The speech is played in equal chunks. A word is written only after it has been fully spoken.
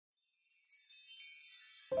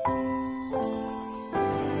Praise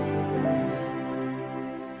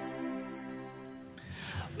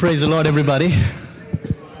the Lord, everybody.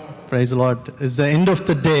 Praise the Lord. It's the end of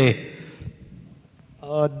the day.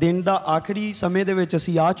 दिन ਦਾ ਆਖਰੀ ਸਮੇਂ ਦੇ ਵਿੱਚ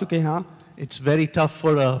ਅਸੀਂ ਆ ਚੁੱਕੇ ਹਾਂ. It's very tough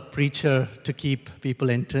for a preacher to keep people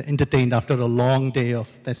entertained after a long day of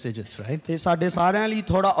messages, right? ਤੇ ਸਾਡੇ ਸਾਰਿਆਂ ਲਈ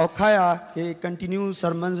ਥੋੜਾ ਔਖਾ ਆ ਕਿ ਕੰਟੀਨਿਊ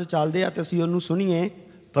ਸਰਮਨਸ ਚੱਲਦੇ ਆ ਤੇ ਅਸੀਂ ਉਹਨੂੰ ਸੁਣੀਏ.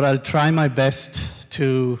 But I'll try my best to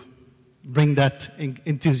bring that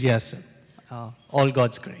enthusiasm. All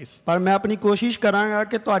God's grace. ਪਰ ਮੈਂ ਆਪਣੀ ਕੋਸ਼ਿਸ਼ ਕਰਾਂਗਾ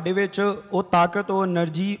ਕਿ ਤੁਹਾਡੇ ਵਿੱਚ ਉਹ ਤਾਕਤ, ਉਹ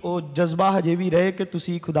એનર્ਜੀ, ਉਹ ਜਜ਼ਬਾ ਹਜੇ ਵੀ ਰਹੇ ਕਿ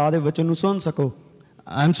ਤੁਸੀਂ ਖੁਦਾ ਦੇ ਵਚਨ ਨੂੰ ਸੁਣ ਸਕੋ.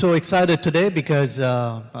 I'm so excited today because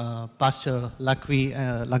Pastor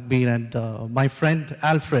Lakbir and my friend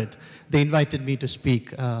Alfred, they invited me to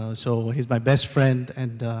speak. So he's my best friend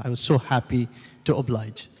and I was so happy to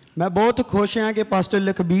oblige. ਮੈਂ ਬਹੁਤ ਖੁਸ਼ ਹਾਂ ਕਿ ਪਾਸਟਰ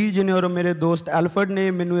ਲਖਬੀਰ ਜੀ ਨੇ ਔਰ ਮੇਰੇ ਦੋਸਤ ਐਲਫਰਡ ਨੇ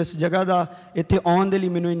ਮੈਨੂੰ ਇਸ ਜਗ੍ਹਾ ਦਾ ਇੱਥੇ ਆਉਣ ਦੇ ਲਈ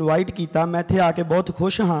ਮੈਨੂੰ ਇਨਵਾਈਟ ਕੀਤਾ. ਮੈਂ ਇੱਥੇ ਆ ਕੇ ਬਹੁਤ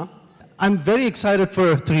ਖੁਸ਼ ਹਾਂ. I'm very excited for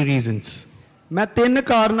 3 reasons. ਮੈਂ 3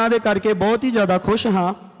 ਕਾਰਨਾਂ ਦੇ ਕਰਕੇ ਬਹੁਤ ਹੀ ਜ਼ਿਆਦਾ ਖੁਸ਼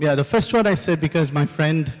ਹਾਂ. Yeah, the first one I said because my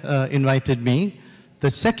friend invited me.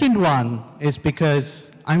 The second one is because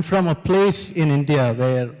I'm from a place in India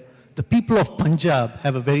where the people of Punjab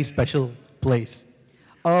have a very special place.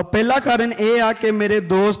 ਪਹਿਲਾ ਕਾਰਨ ਇਹ ਆ ਕਿ ਮੇਰੇ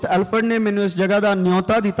ਦੋਸਤ Alfred ਨੇ ਮੈਨੂੰ ਇਸ ਜਗ੍ਹਾ ਦਾ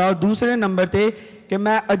ਨਿਯੋਤਾ ਦਿੱਤਾ. ਔਰ ਦੂਸਰੇ ਨੰਬਰ ਤੇ ਕਿ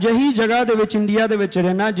ਮੈਂ ਅਜਿਹੀ ਜਗ੍ਹਾ ਦੇ ਵਿੱਚ ਇੰਡੀਆ ਦੇ ਵਿੱਚ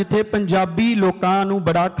ਰਹਿਣਾ ਜਿੱਥੇ ਪੰਜਾਬੀ ਲੋਕਾਂ ਨੂੰ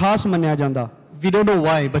ਬੜਾ ਖਾਸ ਮੰਨਿਆ ਜਾਂਦਾ. We don't know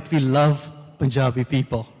why, but we love Punjabi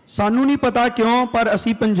people. ਸਾਨੂੰ ਨਹੀਂ ਪਤਾ ਕਿਉਂ ਪਰ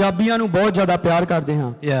ਅਸੀਂ ਪੰਜਾਬੀਆਂ ਨੂੰ ਬਹੁਤ ਜ਼ਿਆਦਾ ਪਿਆਰ ਕਰਦੇ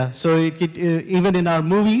ਹਾਂ. Yeah, so even in our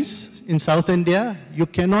movies in South India, you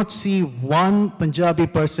cannot see one Punjabi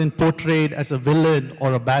person portrayed as a villain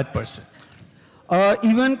or a bad person.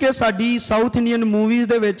 Even ਕਿ ਸਾਡੀ ਸਾਊਥ ਇੰਡੀਅਨ ਮੂਵੀਜ਼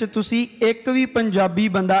ਦੇ ਵਿੱਚ ਤੁਸੀਂ ਇੱਕ ਵੀ ਪੰਜਾਬੀ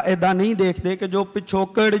ਬੰਦਾ ਐਦਾਂ ਨਹੀਂ ਦੇਖਦੇ ਕਿ ਜੋ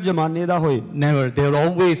ਪਿਛੋਕੜ ਜ਼ਮਾਨੇ ਦਾ ਹੋਏ. Never. They're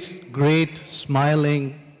always great, smiling,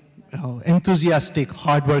 enthusiastic,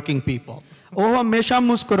 hardworking people. ਉਹ ਹਮੇਸ਼ਾ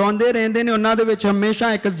ਮੁਸਕਰਾਉਂਦੇ ਰਹਿੰਦੇ ਨੇ. ਉਹਨਾਂ ਦੇ ਵਿੱਚ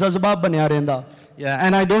ਹਮੇਸ਼ਾ ਇੱਕ ਜਜ਼ਬਾ ਬਣਿਆ ਰਹਿੰਦਾ. Yeah,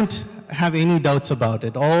 and I don't have any doubts about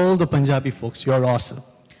it. All the Punjabi folks, you're awesome.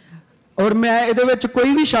 ਔਰ ਮੈਂ ਇਹਦੇ ਵਿੱਚ ਕੋਈ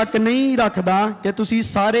ਵੀ ਸ਼ੱਕ ਨਹੀਂ ਰੱਖਦਾ ਕਿ ਤੁਸੀਂ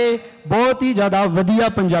ਸਾਰੇ ਬਹੁਤ ਹੀ ਜ਼ਿਆਦਾ ਵਧੀਆ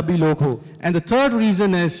ਪੰਜਾਬੀ ਲੋਕ ਹੋ. And the third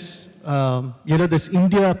reason is, this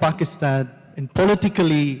India, Pakistan, and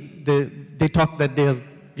politically they talk that they're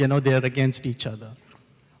against each other.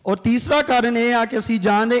 ਔਰ ਤੀਸਰਾ ਕਾਰਨ ਇਹ ਆ ਕਿ ਅਸੀਂ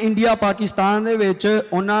ਜਾਣਦੇ ਇੰਡੀਆ ਪਾਕਿਸਤਾਨ ਦੇ ਵਿੱਚ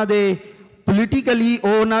ਉਹਨਾਂ ਦੇ ਪੋਲੀਟੀਕਲੀ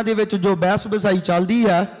ਉਹਨਾਂ ਦੇ ਵਿੱਚ ਜੋ ਬਹਿਸ ਬਸਾਈ ਚੱਲਦੀ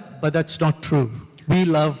ਹੈ. But that's not true.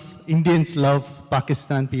 Indians love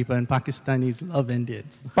Pakistan people and Pakistanis love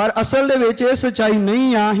Indians. ਪਰ ਅਸਲ ਦੇ ਵਿੱਚ ਇਹ ਸੱਚਾਈ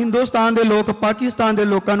ਨਹੀਂ ਆ. ਹਿੰਦੁਸਤਾਨ ਦੇ ਲੋਕ ਪਾਕਿਸਤਾਨ ਦੇ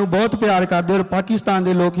ਲੋਕਾਂ ਨੂੰ ਬਹੁਤ ਪਿਆਰ ਕਰਦੇ ਔਰ ਪਾਕਿਸਤਾਨ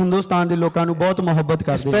ਦੇ ਲੋਕ ਹਿੰਦੁਸਤਾਨ ਦੇ ਲੋਕਾਂ ਨੂੰ ਬਹੁਤ ਮੁਹੱਬਤ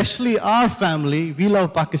ਕਰਦੇ. Especially our family, we love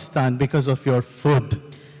Pakistan because of your food.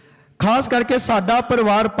 ਖਾਸ ਕਰਕੇ ਸਾਡਾ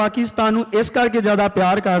ਪਰਿਵਾਰ ਪਾਕਿਸਤਾਨ ਨੂੰ ਇਸ ਕਰਕੇ ਜ਼ਿਆਦਾ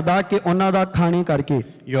ਪਿਆਰ ਕਰਦਾ ਕਿ ਉਹਨਾਂ ਦਾ ਖਾਣੇ ਕਰਕੇ.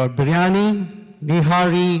 Your biryani,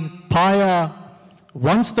 nihari, paya.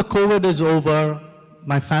 Once the COVID is over,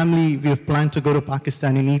 my family, we have planned to go to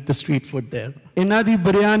Pakistan and eat the street food there. ਇਹਨਾਂ ਦੀ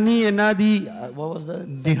ਬਿਰਿਆਨੀ, ਇਹਨਾਂ ਦੀ what was that?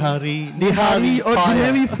 Nihari ਔਰ ਜਿੰਨੇ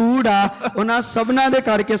ਵੀ ਫੂਡ ਆ ਉਹਨਾਂ ਸਭਨਾਂ ਦੇ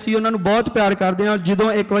ਕਰਕੇ ਅਸੀਂ ਉਹਨਾਂ ਨੂੰ ਬਹੁਤ ਪਿਆਰ ਕਰਦੇ ਹਾਂ. ਔਰ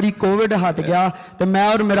ਜਦੋਂ ਇੱਕ ਵਾਰੀ ਕੋਵਿਡ ਹਟ ਗਿਆ ਤੇ ਮੈਂ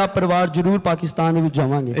ਔਰ ਮੇਰਾ ਪਰਿਵਾਰ ਜ਼ਰੂਰ ਪਾਕਿਸਤਾਨ ਦੇ ਵਿੱਚ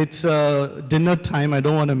ਜਾਵਾਂਗੇ. It's dinner time. I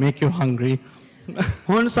don't want to make you hungry.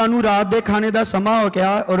 ਹੁਣ ਸਾਨੂੰ ਰਾਤ ਦੇ ਖਾਣੇ ਦਾ ਸਮਾਂ ਹੋ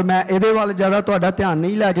ਗਿਆ ਔਰ ਮੈਂ ਇਹਦੇ ਵੱਲ ਜ਼ਿਆਦਾ ਤੁਹਾਡਾ ਧਿਆਨ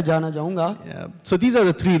ਨਹੀਂ ਲੈ ਕੇ ਜਾਣਾ ਚਾਹੂੰਗਾ. So these are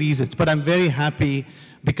the 3 reasons. But I'm very happy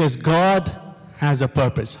because God has a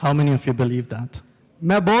purpose. How many of you believe that?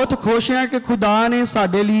 ਮੈਂ ਬਹੁਤ ਖੁਸ਼ ਹਾਂ ਕਿ ਖੁਦਾ ਨੇ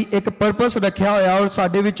ਸਾਡੇ ਲਈ ਇੱਕ ਪਰਪਸ ਰੱਖਿਆ ਹੋਇਆ ਔਰ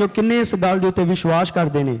ਸਾਡੇ ਵਿੱਚੋਂ ਕਿੰਨੇ ਇਸ ਗੱਲ ਦੇ ਉੱਤੇ ਵਿਸ਼ਵਾਸ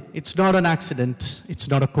ਕਰਦੇ ਨੇ. It's not an accident. It's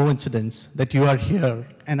not a coincidence that you are here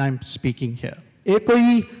and I'm speaking here. ਇਹ ਕੋਈ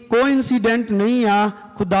ਕੋਇਨਸੀਡੈਂਟ ਨਹੀਂ ਆ.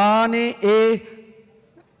 ਖੁਦਾ ਨੇ ਇਹ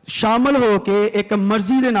ਸ਼ਾਮਲ ਹੋ ਕੇ ਇੱਕ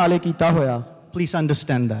ਮਰਜ਼ੀ ਦੇ ਨਾਲ ਇਹ ਕੀਤਾ ਹੋਇਆ. Please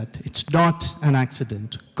understand that. It's not an accident.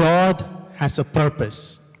 God has a purpose.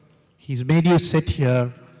 He's made you sit here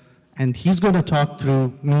and he's going to talk through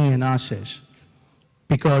me and Ashish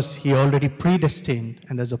because he already predestined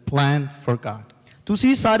and there's a plan for God.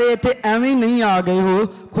 ਤੁਸੀਂ ਸਾਰੇ ਇੱਥੇ ਐਵੇਂ ਨਹੀਂ ਆ ਗਏ ਹੋ.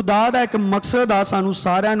 ਖੁਦਾ ਦਾ ਇੱਕ ਮਕਸਦ ਆ ਸਾਨੂੰ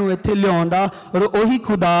ਸਾਰਿਆਂ ਨੂੰ ਇੱਥੇ ਲਿਆਉਣ ਦਾ ਔਰ ਉਹੀ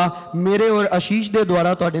ਖੁਦਾ ਮੇਰੇ ਔਰ ਆਸ਼ੀਸ਼ ਦੇ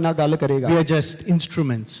ਦੁਆਰਾ ਤੁਹਾਡੇ ਨਾਲ ਗੱਲ ਕਰੇਗਾ. We are just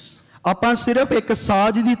instruments. ਆਪਾਂ ਸਿਰਫ ਇੱਕ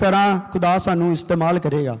ਸਾਜ਼ ਦੀ ਤਰ੍ਹਾਂ ਖੁਦਾ ਸਾਨੂੰ ਇਸਤੇਮਾਲ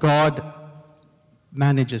ਕਰੇਗਾ. God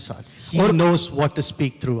manages us. He knows what to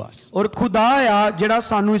speak through us. ਔਰ ਖੁਦਾ ਆ ਜਿਹੜਾ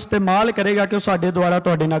ਸਾਨੂੰ ਇਸਤੇਮਾਲ ਕਰੇਗਾ ਕਿ ਉਹ ਸਾਡੇ ਦੁਆਰਾ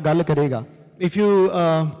ਤੁਹਾਡੇ ਨਾਲ ਗੱਲ ਕਰੇਗਾ. If you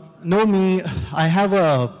know me, I have a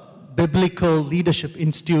Biblical Leadership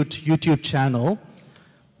Institute YouTube channel.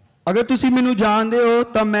 ਅਗਰ ਤੁਸੀਂ ਮੈਨੂੰ ਜਾਣਦੇ ਹੋ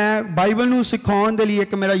ਤਾਂ ਮੈਂ ਬਾਈਬਲ ਨੂੰ ਸਿਖਾਉਣ ਦੇ ਲਈ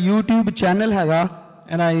ਇੱਕ ਮੇਰਾ YouTube ਚੈਨਲ ਹੈਗਾ.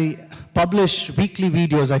 And I publish weekly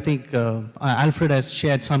videos. I think Alfred has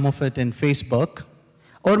shared some of it in Facebook.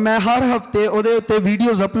 ਔਰ ਮੈਂ ਹਰ ਹਫਤੇ ਉਹਦੇ ਉੱਤੇ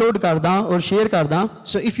ਵੀਡੀਓਜ਼ ਅਪਲੋਡ ਕਰਦਾ ਔਰ ਸ਼ੇਅਰ ਕਰਦਾ.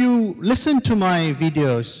 So if you listen to my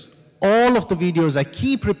videos, all of the videos, I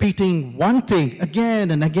keep repeating one thing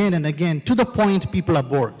again and again and again to the point people are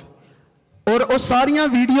bored. ਔਰ ਉਹ ਸਾਰੀਆਂ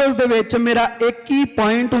ਵੀਡੀਓਜ਼ ਦੇ ਵਿੱਚ ਮੇਰਾ ਇੱਕ ਹੀ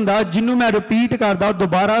ਪੁਆਇੰਟ ਹੁੰਦਾ ਜਿਹਨੂੰ ਮੈਂ ਰਿਪੀਟ ਕਰਦਾ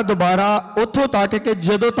ਦੁਬਾਰਾ ਉੱਥੋਂ ਤੱਕ ਕਿ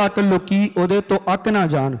ਜਦੋਂ ਤੱਕ ਲੋਕੀ ਉਹਦੇ ਤੋਂ ਅੱਕ ਨਾ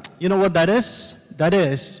ਜਾਣ. You know what that is? That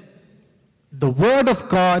is the word of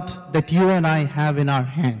God that you and I have in our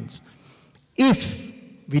hands. If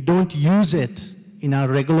we don't use it in our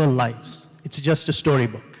regular lives, it's just a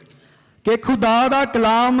storybook. ਕਿ ਖੁਦਾ ਦਾ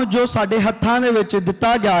ਕਲਾਮ ਜੋ ਸਾਡੇ ਹੱਥਾਂ ਦੇ ਵਿੱਚ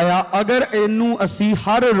ਦਿੱਤਾ ਗਿਆ ਆ ਅਗਰ ਇਹਨੂੰ ਅਸੀਂ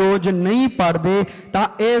ਹਰ ਰੋਜ਼ ਨਹੀਂ ਪੜ੍ਹਦੇ ਤਾਂ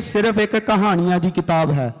ਇਹ ਸਿਰਫ ਇੱਕ ਕਹਾਣੀਆਂ ਦੀ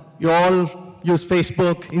ਕਿਤਾਬ ਹੈ. You all use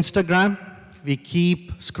Facebook, Instagram. We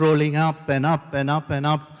keep scrolling up and up and up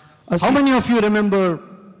and up. How many of you remember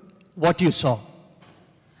what you saw?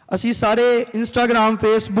 ਅਸੀਂ ਸਾਰੇ ਇੰਸਟਾਗ੍ਰਾਮ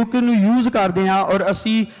ਫੇਸਬੁੱਕ ਨੂੰ ਯੂਜ਼ ਕਰਦੇ ਹਾਂ ਔਰ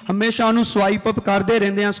ਅਸੀਂ ਹਮੇਸ਼ਾ ਉਹਨੂੰ ਸਵਾਈਪ ਅਪ ਕਰਦੇ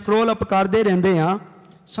ਰਹਿੰਦੇ ਹਾਂ, ਸਕਰੋਲ ਅਪ ਕਰਦੇ ਰਹਿੰਦੇ ਹਾਂ.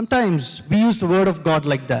 Sometimes we use the word of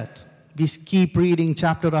God like that. We keep reading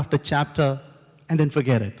chapter after chapter and then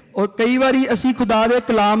forget it. ਔਰ ਕਈ ਵਾਰੀ ਅਸੀਂ ਖੁਦਾ ਦੇ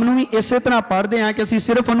ਕਲਾਮ ਨੂੰ ਵੀ ਇਸੇ ਤਰ੍ਹਾਂ ਪੜ੍ਹਦੇ ਹਾਂ ਕਿ ਅਸੀਂ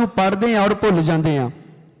ਸਿਰਫ ਉਹਨੂੰ ਪੜ੍ਹਦੇ ਹਾਂ ਔਰ ਭੁੱਲ ਜਾਂਦੇ ਹਾਂ.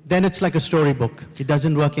 Then it's like a storybook. It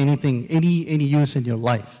doesn't work any use in your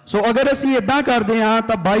life. ਸੋ ਅਗਰ ਅਸੀਂ ਇਦਾਂ ਕਰਦੇ ਹਾਂ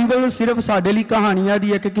ਤਾਂ ਬਾਈਬਲ ਸਿਰਫ ਸਾਡੇ ਲਈ ਕਹਾਣੀਆਂ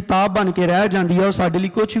ਦੀ ਇੱਕ ਕਿਤਾਬ ਬਣ ਕੇ ਰਹਿ ਜਾਂਦੀ ਹੈ ਔਰ ਸਾਡੇ ਲਈ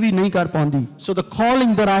ਕੁਝ ਵੀ ਨਹੀਂ ਕਰ ਪਾਉਂਦੀ. So the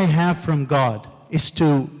calling that I have from God is to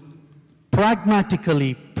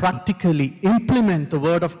practically implement the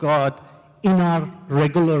word of God in our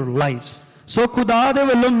regular lives. ਸੋ ਖੁਦਾ ਦੇ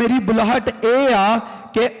ਵੱਲੋਂ ਮੇਰੀ ਬੁਲਾਹਟ ਇਹ ਆ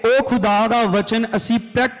ਕਿ ਉਹ ਖੁਦਾ ਦਾ ਵਚਨ ਅਸੀਂ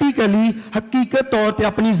ਪ੍ਰੈਕਟੀਕਲੀ ਹਕੀਕਤ ਤੌਰ ਤੇ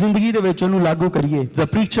ਆਪਣੀ ਜ਼ਿੰਦਗੀ ਦੇ ਵਿੱਚ ਉਹਨੂੰ ਲਾਗੂ ਕਰੀਏ. The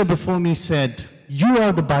preacher before me said, "You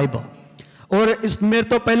are the Bible." ਔਰ ਇਸ ਮੇਰੇ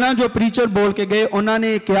ਤੋਂ ਪਹਿਲਾਂ ਜੋ ਪ੍ਰੀਚਰ ਬੋਲ ਕੇ ਗਏ ਉਹਨਾਂ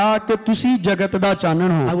ਨੇ ਕਿਹਾ ਕਿ ਤੁਸੀਂ ਜਗਤ ਦਾ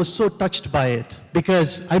ਚਾਨਣ ਹੋ. I was so touched by it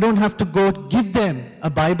because I don't have to go give them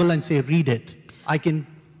a Bible and say read it. I can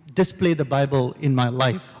display the Bible in my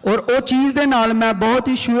life. ਔਰ ਉਹ ਚੀਜ਼ ਦੇ ਨਾਲ ਮੈਂ ਬਹੁਤ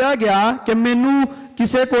ਹੀ ਛੂਇਆ ਗਿਆ ਕਿ ਮੈਨੂੰ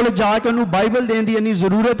ਕਿਸੇ ਕੋਲ ਜਾ ਕੇ ਉਹਨੂੰ ਬਾਈਬਲ ਦੇਣ ਦੀ ਇੰਨੀ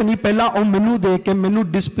ਜ਼ਰੂਰਤ ਨਹੀਂ. ਪਹਿਲਾਂ ਉਹ ਮੈਨੂੰ ਦੇਖ ਕੇ ਮੈਨੂੰ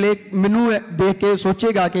ਦੇਖ ਕੇ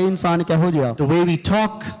ਸੋਚੇਗਾ ਕਿ ਇਨਸਾਨ ਕਿਹੋ ਜਿਹਾ. The way we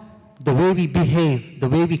talk, the way we behave, the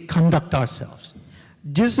way we conduct ourselves.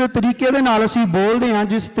 ਜਿਸ ਤਰੀਕੇ ਦੇ ਨਾਲ ਅਸੀਂ ਬੋਲਦੇ ਹਾਂ,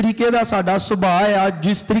 ਜਿਸ ਤਰੀਕੇ ਦਾ ਸਾਡਾ ਸੁਭਾਅ ਆ,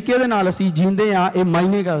 ਜਿਸ ਤਰੀਕੇ ਦੇ ਨਾਲ ਅਸੀਂ ਜੀਂਦੇ ਹਾਂ, ਇਹ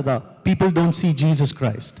ਮਾਇਨੇ ਕਰਦਾ. People don't see Jesus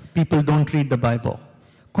Christ. People don't read the Bible.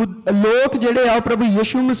 ਖੁਦ ਲੋਕ ਜਿਹੜੇ ਆ ਪ੍ਰਭੂ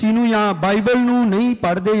ਯਿਸੂ ਮਸੀਹ ਨੂੰ ਜਾਂ ਬਾਈਬਲ ਨੂੰ ਨਹੀਂ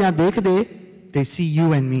ਪੜ੍ਹਦੇ ਜਾਂ ਦੇਖਦੇ. They see you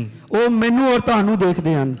and me. ਉਹ ਮੈਨੂੰ ਔਰ ਤੁਹਾਨੂੰ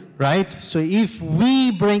ਦੇਖਦੇ ਹਨ. Right? So if we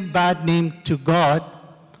bring bad name to God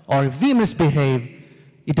or if we misbehave,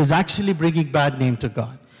 it is actually bringing bad name to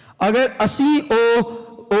God. ਅਗਰ ਅਸੀਂ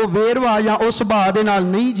ਉਹ ਵੇਰਵਾ ਜਾਂ ਉਹ ਸੁਭਾਅ ਦੇ ਨਾਲ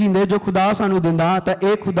ਨਹੀਂ ਜੀਂਦੇ ਜੋ ਖੁਦਾ ਸਾਨੂੰ ਦਿੰਦਾ ਤਾਂ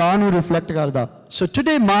ਇਹ ਖੁਦਾ ਨੂੰ ਰਿਫਲੈਕਟ ਕਰਦਾ. So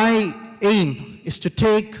today my aim is to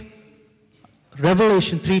take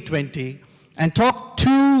Revelation 3:20 and talk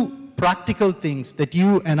two practical things that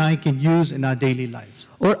you and I can use in our daily lives.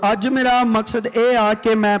 ਔਰ ਅੱਜ ਮੇਰਾ ਮਕਸਦ ਇਹ ਆ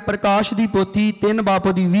ਕਿ ਮੈਂ ਪ੍ਰਕਾਸ਼ ਦੀ ਪੋਥੀ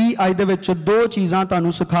 3 ਦੀ 20 ਅੱਜ ਦੇ ਵਿੱਚ ਦੋ ਚੀਜ਼ਾਂ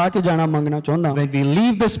ਤੁਹਾਨੂੰ ਸਿਖਾ ਕੇ ਜਾਣਾ ਮੰਗਣਾ ਚਾਹੁੰਦਾ. When we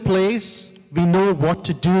leave this place, we know what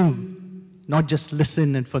to do, not just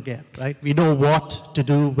listen and forget, right? We know what to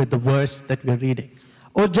do with the verse that we're reading.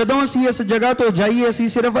 ਔਰ ਜਦੋਂ ਅਸੀਂ ਇਸ ਜਗ੍ਹਾ ਤੋਂ ਜਾਈਏ ਅਸੀਂ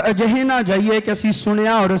ਸਿਰਫ ਅਜਿਹੇ ਨਾ ਜਾਈਏ ਕਿ ਅਸੀਂ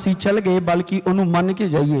ਸੁਣਿਆ ਔਰ ਅਸੀਂ ਚੱਲ ਗਏ ਬਲਕਿ ਉਹਨੂੰ ਮੰਨ ਕੇ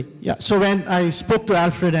ਜਾਈਏ. Yeah, so when I spoke to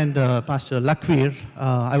Alfred and Pastor Lakvir,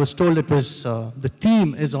 I was told it was the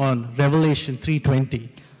theme is on Revelation 3:20.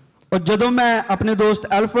 ਔਰ ਜਦੋਂ ਮੈਂ ਆਪਣੇ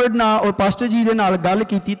ਦੋਸਤ ਐਲਫਰਡ ਨਾਲ ਔਰ ਪਾਸਟਰ ਜੀ ਦੇ ਨਾਲ ਗੱਲ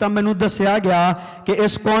ਕੀਤੀ ਤਾਂ ਮੈਨੂੰ ਦੱਸਿਆ ਗਿਆ ਕਿ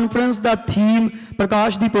ਇਸ ਕਾਨਫਰੰਸ ਦਾ ਥੀਮ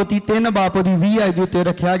ਪ੍ਰਕਾਸ਼ ਦੀ ਪੋਥੀ 3 ਦੀ 20 ਦੇ ਉੱਤੇ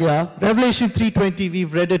ਰੱਖਿਆ ਗਿਆ. Revelation 3:20,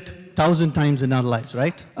 we've read it 1,000 times in our lives,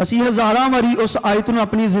 right? ਅਸੀਂ ਹਜ਼ਾਰਾਂ ਵਾਰੀ ਉਸ ਆਇਤ ਨੂੰ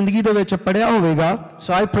ਆਪਣੀ ਜ਼ਿੰਦਗੀ ਦੇ ਵਿੱਚ ਪੜ੍ਹਿਆ ਹੋਵੇਗਾ.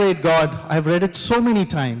 So I prayed, God, I've read it so many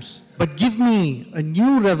times, but give me a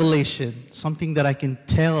new revelation, something that I can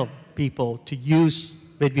tell people to use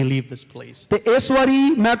when we leave this place. ਤੇ ਇਸ ਵਾਰੀ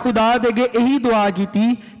ਮੈਂ ਖੁਦਾ ਦੇ ਅੱਗੇ ਇਹੀ ਦੁਆ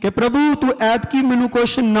ਕੀਤੀ ਕਿ ਪ੍ਰਭੂ ਤੂੰ ਐਤਕੀ ਮੈਨੂੰ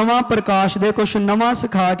ਕੁਝ ਨਵਾਂ ਪ੍ਰਕਾਸ਼ ਦੇ, ਕੁਝ ਨਵਾਂ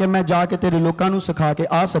ਸਿਖਾ ਕੇ ਮੈਂ ਜਾ ਕੇ ਤੇਰੇ ਲੋਕਾਂ ਨੂੰ ਸਿਖਾ ਕੇ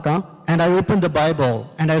ਆ ਸਕਾਂ. And I opened the Bible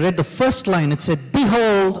and I read the first line. It said,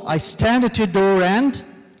 "Behold, I stand at your door and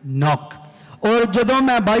knock." ਔਰ ਜਦੋਂ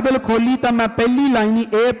ਮੈਂ ਬਾਈਬਲ ਖੋਲੀ ਤਾਂ ਮੈਂ ਪਹਿਲੀ ਲਾਈਨ ਹੀ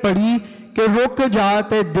ਇਹ ਪੜ੍ਹੀ ਕਿ ਰੁਕ ਜਾ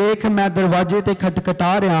ਤੇ ਦੇਖ ਮੈਂ ਦਰਵਾਜ਼ੇ ਤੇ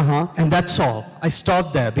ਖਟਖਟਾ ਰਿਹਾ ਹਾਂ. And that's all. I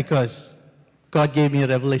stopped there because God gave me a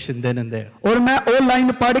revelation then and there. ਔਰ ਮੈਂ ਉਹ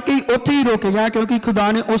ਲਾਈਨ ਪੜ੍ਹ ਕੇ ਹੀ ਉੱਥੇ ਹੀ ਰੁਕ ਗਿਆ ਕਿਉਂਕਿ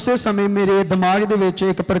ਖੁਦਾ ਨੇ ਉਸੇ ਸਮੇਂ ਮੇਰੇ ਦਿਮਾਗ ਦੇ ਵਿੱਚ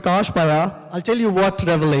ਇੱਕ ਪ੍ਰਕਾਸ਼ ਪਾਇਆ. I'll tell you what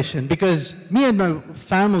revelation, because me and my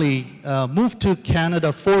family moved to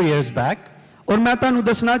Canada 4 years back. ਔਰ ਮੈਂ ਤੁਹਾਨੂੰ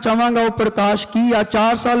ਦੱਸਣਾ ਚਾਹਾਂਗਾ ਉਹ ਪ੍ਰਕਾਸ਼ ਕੀ ਆ.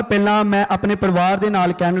 4 ਸਾਲ ਪਹਿਲਾਂ ਮੈਂ ਆਪਣੇ ਪਰਿਵਾਰ ਦੇ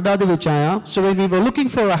ਨਾਲ ਕੈਨੇਡਾ ਦੇ ਵਿੱਚ ਆਇਆ. So when we were looking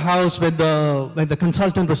for a house, when the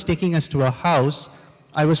consultant was taking us to a house,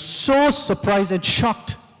 I was so surprised and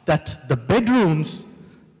shocked that the bedrooms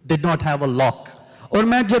did not have a lock. ਔਰ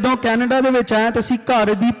ਮੈਂ ਜਦੋਂ Canada ਦੇ ਵਿੱਚ ਆਇਆ ਤੇ ਅਸੀਂ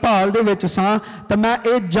ਘਰ ਦੀ ਭਾਲ ਦੇ ਵਿੱਚ ਸਾਂ ਤਾਂ ਮੈਂ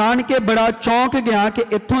ਇਹ ਜਾਣ ਕੇ ਬੜਾ ਚੌਂਕ ਗਿਆ ਕਿ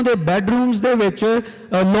ਇੱਥੋਂ ਦੇ ਬੈਡਰੂਮਸ ਦੇ ਵਿੱਚ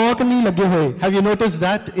ਲੋਕ ਨਹੀਂ ਲੱਗੇ ਹੋਏ। Have you noticed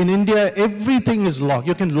that in India everything is locked?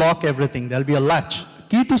 You can lock everything. There'll be a latch.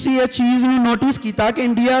 ਕੀ ਤੁਸੀਂ ਇਹ ਚੀਜ਼ ਨੂੰ ਨੋਟਿਸ ਕੀਤਾ ਕਿ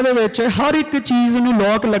ਇੰਡੀਆ ਦੇ ਵਿੱਚ ਹਰ ਇੱਕ ਚੀਜ਼ ਨੂੰ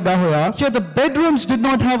ਲੋਕ ਲੱਗਾ ਹੋਇਆ? Here the bedrooms did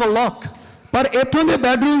not have a lock. ਪਰ ਇੱਥੋਂ ਦੇ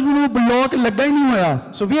ਬੈਡਰੂਮਸ ਨੂੰ ਲੋਕ ਲੱਗਾ ਹੀ ਨਹੀਂ ਹੋਇਆ।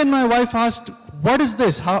 So we and my wife asked, what is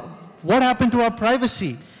this? What happened to our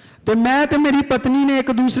privacy? ਤੇ ਮੈਂ ਤੇ ਮੇਰੀ ਪਤਨੀ ਨੇ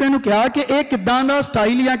ਇੱਕ ਦੂਸਰੇ ਨੂੰ ਕਿਹਾ ਕਿ ਇਹ ਕਿੱਦਾਂ ਦਾ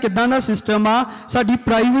ਸਟਾਈਲ ਜਾਂ ਕਿੱਦਾਂ ਦਾ ਸਿਸਟਮ ਆ, ਸਾਡੀ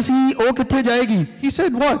ਪ੍ਰਾਈਵੇਸੀ ਉਹ ਕਿੱਥੇ ਜਾਏਗੀ? He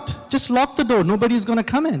said, what? Just lock the door. Nobody is going to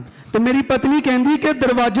come in. ਤੇ ਮੇਰੀ ਪਤਨੀ ਕਹਿੰਦੀ ਕਿ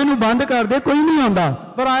ਦਰਵਾਜ਼ੇ ਨੂੰ ਬੰਦ ਕਰ ਦੇ, ਕੋਈ ਨਹੀਂ ਆਉਂਦਾ।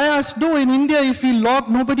 But I asked, no, in India if we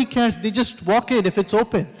lock, nobody cares. They just walk in if it's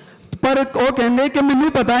open. ਪਰ ਉਹ ਕਹਿੰਦੇ ਕਿ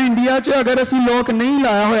ਮੈਨੂੰ ਪਤਾ ਇੰਡੀਆ 'ਚ ਅਗਰ ਅਸੀਂ ਲੋਕ ਨਹੀਂ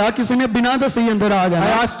ਲਾਇਆ ਹੋਇਆ ਕਿਸੇ ਨੇ ਬਿਨਾਂ ਦੱਸੇ ਹੀ ਅੰਦਰ ਆ I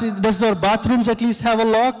ਜਾਣਾ। asked, does our bathrooms at least have a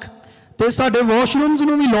lock? ਤੇ ਸਾਡੇ ਵਾਸ਼ਰੂਮਸ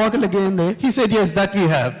ਨੂੰ ਵੀ ਲੋਕ ਲੱਗੇ ਹੁੰਦੇ। He said, yes, that we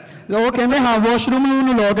have. ਉਹ ਕਹਿੰਦੇ ਹਾਂ ਵਾਸ਼ਰੂਮ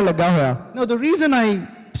ਨੂੰ ਲੋਕ ਲੱਗਾ ਹੋਇਆ। Now the reason I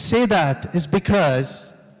say that is because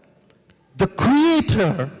the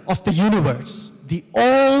creator of the universe, the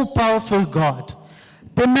all-powerful God,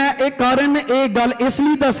 ਤੇ ਮੈਂ ਇਹ ਕਾਰਨ ਇਹ ਗੱਲ ਇਸ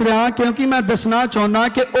ਲਈ ਦੱਸ ਰਿਹਾ ਕਿਉਂਕਿ ਮੈਂ ਦੱਸਣਾ ਚਾਹੁੰਦਾ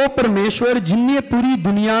ਕਿ ਉਹ ਪਰਮੇਸ਼ਵਰ ਜਿਨੇ ਪੂਰੀ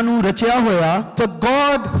ਦੁਨੀਆ ਨੂੰ ਰਚਿਆ ਹੋਇਆ, the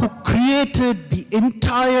God who created the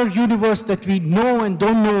entire universe that we know and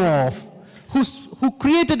don't know of, who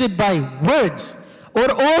created it by words. ਔਰ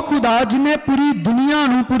ਉਹ ਖੁਦਾ ਜਿਨੇ ਪੂਰੀ ਦੁਨੀਆ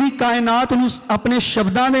ਨੂੰ ਪੂਰੀ ਕਾਇਨਾਤ ਨੂੰ ਆਪਣੇ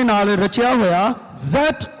ਸ਼ਬਦਾਂ ਦੇ ਨਾਲ ਰਚਿਆ ਹੋਇਆ,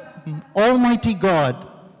 that almighty God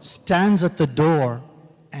stands at the door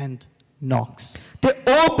and knocks. ਤੇ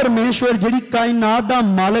ਉਹ ਪਰਮੇਸ਼ਵਰ ਜਿਹੜੀ ਕਾਇਨਾਤ ਦਾ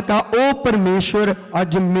ਮਾਲਕ ਆ, ਉਹ ਪਰਮੇਸ਼ਵਰ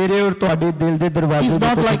ਅੱਜ ਮੇਰੇ ਔਰ ਤੁਹਾਡੇ ਦਿਲ ਦੇ ਦਰਵਾਜ਼ੇ He's ਤੇ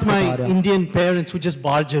not like my ਖਟਖਟਾ ਰਿਹਾ। Indian parents who just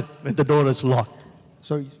barge in when the door is locked.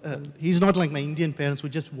 Sorry. He's not like my Indian parents who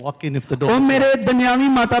just walk in if the door ਉਹ is ਮੇਰੇ locked. ਦੁਨਿਆਵੀ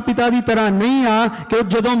ਮਾਤਾ ਪਿਤਾ ਦੀ ਤਰ੍ਹਾਂ ਨਹੀਂ ਆ ਕਿ ਉਹ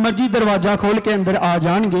ਜਦੋਂ ਮਰਜ਼ੀ ਦਰਵਾਜ਼ਾ ਖੋਲ ਕੇ ਅੰਦਰ ਆ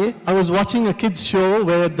ਜਾਣਗੇ। I was watching a kids show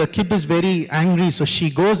where the kid is very angry, so she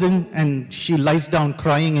goes in and she lies down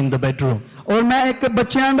crying in the bedroom. ਔਰ ਮੈਂ ਇੱਕ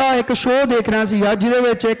ਬੱਚਿਆਂ ਦਾ ਇੱਕ ਸ਼ੋਅ ਦੇਖ ਰਿਹਾ ਸੀਗਾ ਜਿਹਦੇ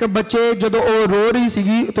ਵਿੱਚ ਇੱਕ ਬੱਚੇ ਜਦੋਂ ਉਹ ਰੋ ਰਹੀ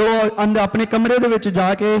ਸੀਗੀ ਤੇ ਉਹ ਅੰਦਰ ਆਪਣੇ ਕਮਰੇ ਦੇ ਵਿੱਚ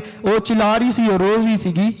ਜਾ ਕੇ ਉਹ ਚਿਲਾ ਰਹੀ ਸੀ, ਉਹ ਰੋ ਰਹੀ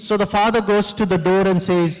ਸੀਗੀ। So the father goes to the door and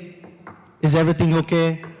says, is everything okay?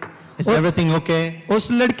 Is everything okay?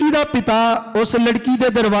 ਉਸ ਲੜਕੀ ਦਾ ਪਿਤਾ ਉਸ ਲੜਕੀ ਦੇ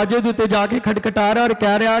ਦਰਵਾਜ਼ੇ ਦੇ ਉੱਤੇ ਜਾ ਕੇ ਖਟਖਟਾ ਰਿਹਾ ਔਰ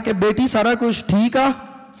ਕਹਿ ਰਿਹਾ ਕਿ ਬੇਟੀ ਸਾਰਾ ਕੁਝ ਠੀਕ ਆ?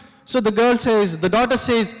 So the girl says, the daughter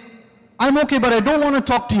says, I'm okay, but I don't want to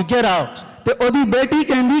talk to you. Get out. ਤੇ ਉਹਦੀ ਬੇਟੀ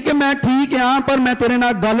ਕਹਿੰਦੀ ਕਿ ਮੈਂ ਠੀਕ ਆ ਪਰ ਮੈਂ ਤੇਰੇ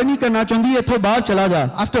ਨਾਲ ਗੱਲ ਨਹੀਂ ਕਰਨਾ ਚਾਹੁੰਦੀ, ਇੱਥੋਂ ਬਾਹਰ ਚਲਾ ਜਾ।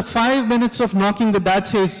 After 5 minutes of knocking, the dad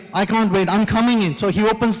says, I can't wait. I'm coming in. So he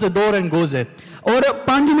opens the door and goes in. ਔਰ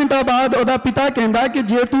 5 ਮਿੰਟਾਂ ਬਾਅਦ ਉਹਦਾ ਪਿਤਾ ਕਹਿੰਦਾ ਕਿ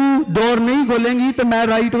ਜੇ ਤੂੰ ਡੋਰ ਨਹੀਂ ਖੋਲੇਂਗੀ ਤੇ ਮੈਂ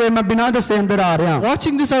ਰਾਈਟ ਵੇ ਮੈਂ ਬਿਨਾਂ ਦੱਸੇ ਅੰਦਰ ਆ ਰਿਹਾ।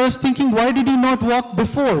 Watching this, I was thinking, why did he not walk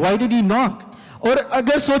before? Why did he knock? ਔਰ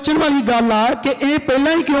ਅਗਰ ਸੋਚਣ ਵਾਲੀ ਗੱਲ ਆ ਕਿ ਇਹ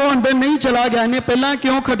ਪਹਿਲਾਂ ਹੀ ਕਿਉਂ ਅੰਦਰ ਨਹੀਂ ਚਲਾ ਗਿਆ, ਇਹਨੇ ਪਹਿਲਾਂ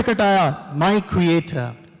ਕਿਉਂ ਖਟਖਟਾਇਆ? My creator,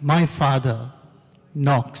 my father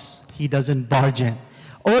knocks. He doesn't barge in.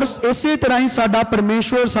 ਔਰ ਇਸੇ ਤਰ੍ਹਾਂ ਹੀ ਸਾਡਾ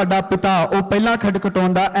ਪਰਮੇਸ਼ਵਰ ਸਾਡਾ ਪਿਤਾ ਉਹ ਪਹਿਲਾਂ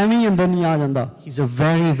ਖਟਖਟਾਉਂਦਾ, ਐਵੇਂ ਹੀ ਅੰਦਰ ਨਹੀਂ ਆ ਜਾਂਦਾ। He's a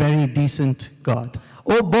very, very decent God.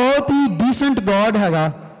 ਉਹ ਬਹੁਤ ਹੀ ਡੀਸੈਂਟ ਗॉड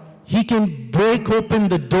ਹੈਗਾ। He can break open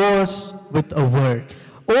the doors with a word.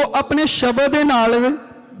 ਉਹ ਆਪਣੇ ਸ਼ਬਦ ਦੇ ਨਾਲ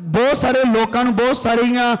ਬਹੁਤ ਸਾਰੇ ਲੋਕਾਂ ਨੂੰ ਬਹੁਤ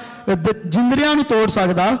ਸਾਰੀਆਂ ਜਿੰਦਰੀਆਂ ਨੂੰ ਤੋੜ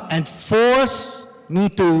ਸਕਦਾ। And force me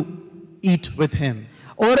to eat with him.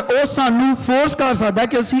 ਔਰ ਉਹ ਸਾਨੂੰ ਫੋਰਸ ਕਰ ਸਕਦਾ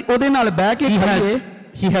ਕਿ ਅਸੀਂ ਉਹਦੇ ਨਾਲ ਬਹਿ ਕੇ ਖਾਈਏ।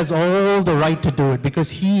 He has all the right to do it because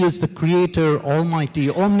he is the creator, almighty,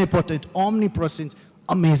 omnipotent, omnipresent,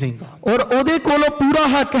 amazing God. ਔਰ ਉਹਦੇ ਕੋਲ ਪੂਰਾ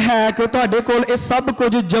ਹੱਕ ਹੈ ਕਿ ਤੁਹਾਡੇ ਕੋਲ ਇਹ ਸਭ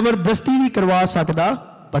ਕੁਝ ਜ਼ਬਰਦਸਤੀ ਵੀ ਕਰਵਾ ਸਕਦਾ।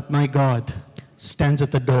 But my God stands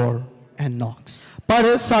at the door and knocks.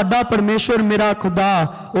 ਪਰ ਸਾਡਾ ਪਰਮੇਸ਼ਵਰ ਮੇਰਾ ਖੁਦਾ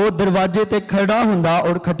ਉਹ ਦਰਵਾਜ਼ੇ ਤੇ ਖੜਾ ਹੁੰਦਾ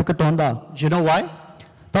ਔਰ ਖਟਖਟਾਉਂਦਾ। You know why?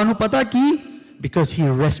 ਤੁਹਾਨੂੰ ਪਤਾ ਕੀ? Because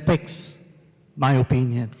he respects my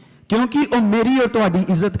opinion. ਕਿਉਂਕਿ ਉਹ ਮੇਰੀ ਔਰ ਤੁਹਾਡੀ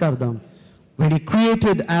ਇੱਜ਼ਤ ਕਰਦਾ। When he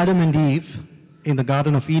created Adam and Eve in the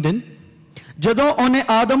Garden of Eden, ਜਦੋਂ ਉਹਨੇ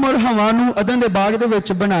ਆਦਮ ਔਰ ਹਵਾ ਨੂੰ ਅਦਨ ਦੇ ਬਾਗ ਦੇ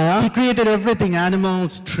ਵਿੱਚ ਬਣਾਇਆ, he created everything,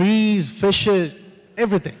 animals, trees, fishes,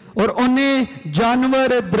 everything. ਔਰ ਉਹਨੇ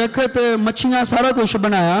ਜਾਨਵਰ, ਦਰਖਤ, ਮੱਛੀਆਂ ਸਾਰਾ ਕੁਝ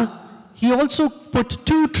ਬਣਾਇਆ। He also put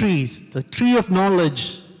 2 trees, the tree of knowledge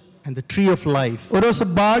and the tree of life. ਔਰ ਉਸ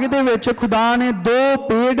ਬਾਗ ਦੇ ਵਿੱਚ ਖੁਦਾ ਨੇ 2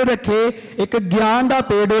 ਪੇੜ ਰੱਖੇ, ਇੱਕ ਗਿਆਨ ਦਾ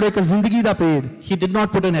ਪੇੜ ਔਰ ਇੱਕ ਜ਼ਿੰਦਗੀ ਦਾ ਪੇੜ। He did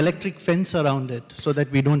not put an electric fence around it so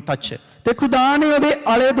that we don't touch it. ਤੇ ਖੁਦਾ ਨੇ ਉਹਦੇ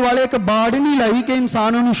ਆਲੇ ਦੁਆਲੇ ਇੱਕ ਬਾੜ ਨਹੀਂ ਲਾਈ ਕਿ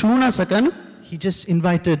ਇਨਸਾਨ ਉਹਨੂੰ ਛੂਹ ਨਾ ਸਕਣ। He just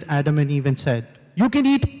invited Adam and Eve and said, you can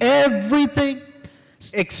eat everything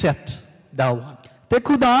except that one. ਤੇ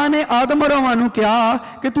ਖੁਦਾ ਨੇ ਆਦਮ ਔਰ ਹਵਾ ਨੂੰ ਕਿਹਾ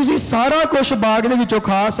ਕਿ ਤੁਸੀਂ ਸਾਰਾ ਕੁਝ ਬਾਗ ਦੇ ਵਿੱਚੋਂ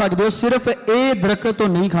ਖਾ ਸਕਦੇ ਹੋ, ਸਿਰਫ ਇਹ ਦਰਖਤ ਤੋਂ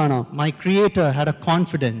ਨਹੀਂ ਖਾਣਾ। My creator had a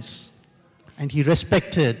confidence and he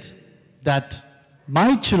respected that my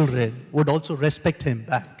children would also respect him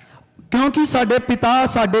back. क्योंकि साडे पिता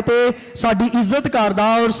साडे ते साडी इज्जत करदा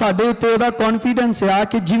और साडे उत्ते ओहदा कॉन्फिडेंस आ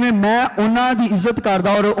कि जिवें मैं उन्हां दी इज्जत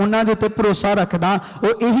करदा और उन्हां दे उत्ते भरोसा रखदा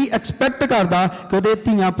ओह यही एक्सपैक्ट करदा कि ओहदे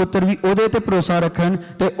धीआं पुत्तर भी ओहदे ते भरोसा रखन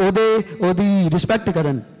ते ओहदी respect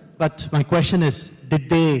Karan. But my question is, did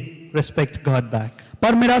they respect God back?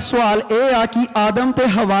 पर मेरा सवाल यह आ कि आदम ते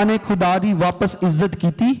हवा ने खुदा दी वापस इज्जत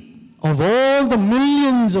कीती? Of all the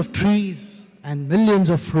millions of trees and millions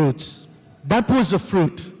of fruits, that was the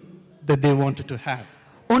fruit that they wanted to have.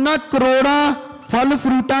 उन्हां करोड़ां फल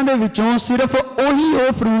फ्रूटां दे विचों सिर्फ ओही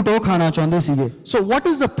ओ फ्रूट ओ खाना चाहुंदे सीगे. So what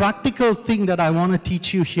is the practical thing that I want to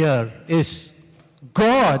teach you here is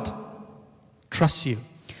God trusts you.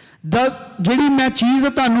 ਜਿਹੜੀ ਮੈਂ ਚੀਜ਼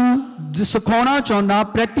ਤੁਹਾਨੂੰ ਸਿਖਾਉਣਾ ਚਾਹੁੰਦਾ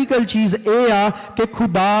ਪ੍ਰੈਕਟੀਕਲ ਚੀਜ਼ ਇਹ ਆ ਕਿ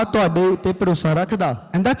ਖੁਦਾ ਤੁਹਾਡੇ ਉੱਤੇ ਭਰੋਸਾ ਰੱਖਦਾ.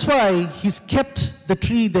 And that's why he's kept the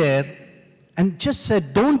tree there and just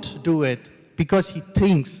said don't do it, because he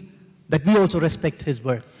thinks that we also respect his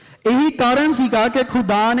word. ਇਹੀ ਕਾਰਨ ਸੀਗਾ ਕਿ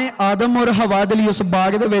ਖੁਦਾ ਨੇ ਆਦਮ ਔਰ ਹਵਾ ਦੇ ਲਈ ਉਸ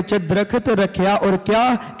ਬਾਗ ਦੇ ਵਿੱਚ ਦਰਖਤ ਰੱਖਿਆ ਔਰ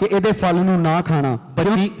ਕਿਹਾ ਕਿ ਇਹਦੇ ਫਲ ਨੂੰ ਨਾ ਖਾਣਾ.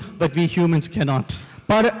 But we humans cannot.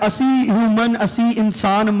 ਪਰ ਅਸੀਂ ਹਿਊਮਨ ਅਸੀਂ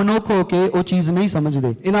ਇਨਸਾਨ ਮਨੁੱਖ ਹੋ ਕੇ ਉਹ ਚੀਜ਼ ਨਹੀਂ ਸਮਝਦੇ.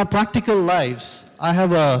 In our practical lives, I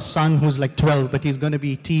have a son who's like 12, but he's going to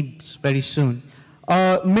be teens very soon.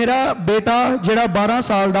 ਮੇਰਾ ਬੇਟਾ ਜਿਹੜਾ 12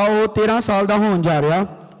 ਸਾਲ ਦਾ ਉਹ 13 ਸਾਲ ਦਾ ਹੋਣ ਜਾ ਰਿਹਾ.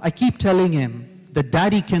 I keep telling him that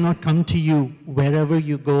daddy cannot come to you wherever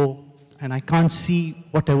you go, and I can't see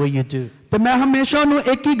whatever you do. ਤੇ ਮੈਂ ਹਮੇਸ਼ਾ ਉਹਨੂੰ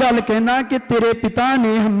ਇੱਕ ਹੀ ਗੱਲ ਕਹਿਣਾ ਕਿ ਤੇਰੇ ਪਿਤਾ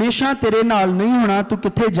ਨੇ ਹਮੇਸ਼ਾ ਤੇਰੇ ਨਾਲ ਨਹੀਂ ਹੋਣਾ, ਤੂੰ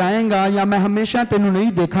ਕਿੱਥੇ ਜਾਏਂਗਾ ਜਾਂ ਮੈਂ ਹਮੇਸ਼ਾ ਤੈਨੂੰ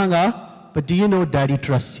ਨਹੀਂ ਦੇਖਾਂਗਾ. But do you know daddy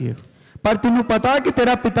trusts you? ਪਰ ਤੈਨੂੰ ਪਤਾ ਕਿ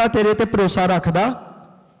ਤੇਰਾ ਪਿਤਾ ਤੇਰੇ ਤੇ ਭਰੋਸਾ ਰੱਖਦਾ.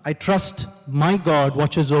 I trust my God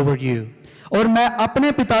watches over you. ਔਰ ਮੈਂ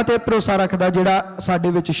ਆਪਣੇ ਪਿਤਾ ਤੇ ਭਰੋਸਾ ਰੱਖਦਾ ਜਿਹੜਾ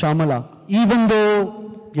ਸਾਡੇ ਵਿੱਚ ਸ਼ਾਮਲ ਆ. Even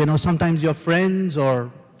though sometimes your friends or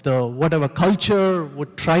the whatever culture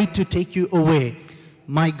would try to take you away,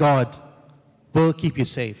 my God will keep you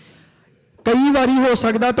safe. ਕਈ ਵਾਰੀ ਹੋ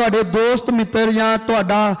ਸਕਦਾ ਤੁਹਾਡੇ ਦੋਸਤ ਮਿੱਤਰ ਜਾਂ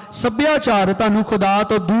ਤੁਹਾਡਾ ਸੱਭਿਆਚਾਰ ਤੁਹਾਨੂੰ ਖੁਦਾ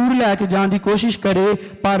ਤੋਂ ਦੂਰ ਲੈ ਕੇ ਜਾਣ ਦੀ ਕੋਸ਼ਿਸ਼ ਕਰੇ,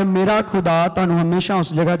 ਪਰ ਮੇਰਾ ਖੁਦਾ ਤੁਹਾਨੂੰ ਹਮੇਸ਼ਾ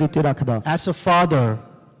ਉਸ ਜਗ੍ਹਾ ਦੇ ਉੱਤੇ ਰੱਖਦਾ. As a father,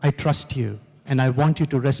 I trust you and I want you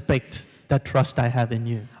to respect that trust I have in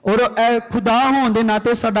you. ਔਰ ਖੁਦਾ ਹੋਣ ਦੇ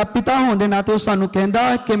ਨਾਤੇ ਸਾਡਾ ਪਿਤਾ ਹੋਣ ਦੇ ਨਾਤੇ ਉਹ ਸਾਨੂੰ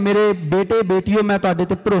ਕਹਿੰਦਾ ਕਿ ਮੇਰੇ ਬੇਟੇ ਬੇਟੀਓ ਮੈਂ ਤੁਹਾਡੇ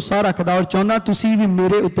ਤੇ ਭਰੋਸਾ ਰੱਖਦਾ ਔਰ ਚਾਹੁੰਦਾ ਤੁਸੀਂ ਵੀ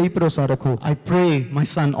ਮੇਰੇ ਉੱਤੇ ਹੀ ਭਰੋਸਾ ਰੱਖੋ. I pray my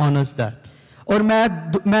son honors that. ਔਰ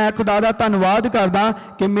ਮੈਂ ਖੁਦਾ ਦਾ ਧੰਨਵਾਦ ਕਰਦਾ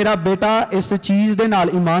ਕਿ ਮੇਰਾ ਬੇਟਾ ਇਸ ਚੀਜ਼ ਦੇ ਨਾਲ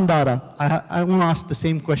ਇਮਾਨਦਾਰ ਆ. I want to ask the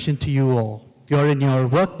same question to you all. You're in your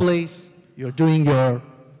workplace, you're doing your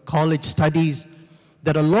college studies.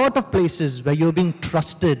 There are a lot of places where you're being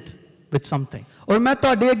trusted with something. ਔਰ ਮੈਂ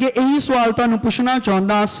ਤੁਹਾਡੇ ਅੱਗੇ ਇਹੀ ਸਵਾਲ ਤੁਹਾਨੂੰ ਪੁੱਛਣਾ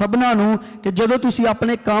ਚਾਹੁੰਦਾ ਸਭਨਾਂ ਨੂੰ ਕਿ ਜਦੋਂ ਤੁਸੀਂ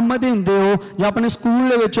ਆਪਣੇ ਕੰਮ ਦੇ ਹੁੰਦੇ ਹੋ ਜਾਂ ਆਪਣੇ ਸਕੂਲ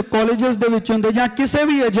ਦੇ ਵਿੱਚ ਕਾਲਜਸ ਦੇ ਵਿੱਚ ਹੁੰਦੇ ਜਾਂ ਕਿਸੇ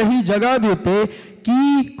ਵੀ ਅਜਿਹੀ ਜਗ੍ਹਾ ਦੇ ਉੱਤੇ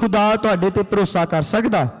ਕੀ ਖੁਦਾ ਤੁਹਾਡੇ ਤੇ ਭਰੋਸਾ ਕਰ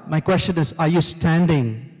ਸਕਦਾ? My question is, are you standing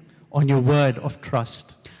on your word of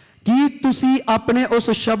trust? ਕੀ ਤੁਸੀਂ ਆਪਣੇ ਉਸ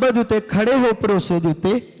ਸ਼ਬਦ ਉੱਤੇ ਖੜੇ ਹੋ ਭਰੋਸੇ ਦੇ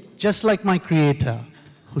ਉੱਤੇ? Just like my creator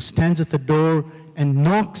who stands at the door and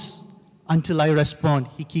knocks until I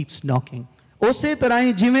respond, he keeps knocking. ਉਸੇ ਤਰ੍ਹਾਂ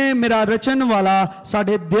ਹੀ ਜਿਵੇਂ ਮੇਰਾ ਰਚਨ ਵਾਲਾ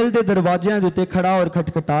ਸਾਡੇ ਦਿਲ ਦੇ ਦਰਵਾਜ਼ਿਆਂ ਦੇ ਉੱਤੇ ਖੜਾ ਔਰ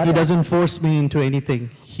ਖਟਖਟਾ ਰਿਹਾ. He doesn't force me into anything.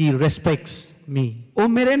 He respects me. ਉਹ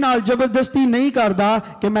ਮੇਰੇ ਨਾਲ ਜ਼ਬਰਦਸਤੀ ਨਹੀਂ ਕਰਦਾ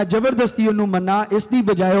ਕਿ ਮੈਂ ਜ਼ਬਰਦਸਤੀ ਉਹਨੂੰ ਮੰਨਾਂ, ਇਸ ਦੀ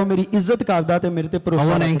ਬਜਾਏ ਉਹ ਮੇਰੀ ਇੱਜ਼ਤ ਕਰਦਾ ਤੇ ਮੇਰੇ ਤੇ ਭਰੋਸਾ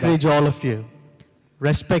ਰੱਖਦਾ. I want to encourage all of you.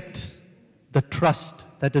 Respect the trust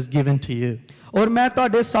that is given to you. ਔਰ ਮੈਂ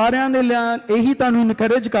ਤੁਹਾਡੇ ਸਾਰਿਆਂ ਦੇ ਲਈ ਇਹੀ ਤੁਹਾਨੂੰ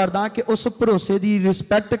ਇਨਕਰੇਜ ਕਰਦਾ ਕਿ ਉਸ ਭਰੋਸੇ ਦੀ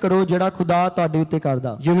ਰਿਸਪੈਕਟ ਕਰੋ ਜਿਹੜਾ ਖੁਦਾ ਤੁਹਾਡੇ ਉੱਤੇ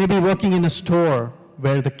ਕਰਦਾ. You may be working in a store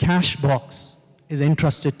where the cash box is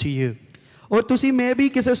entrusted to you. ਔਰ ਤੁਸੀਂ ਮੇ ਵੀ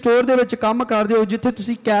ਕਿਸੇ ਸਟੋਰ ਦੇ ਵਿੱਚ ਕੰਮ ਕਰਦੇ ਹੋ ਜਿੱਥੇ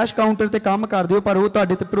ਤੁਸੀਂ ਕੈਸ਼ ਕਾਊਂਟਰ ਤੇ ਕੰਮ ਕਰਦੇ ਹੋ ਪਰ ਉਹ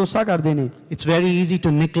ਤੁਹਾਡੇ ਤੇ ਭਰੋਸਾ ਕਰਦੇ ਨੇ. It's very easy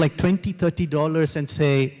to nick like $20-30 and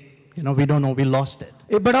say, we don't know, we lost it.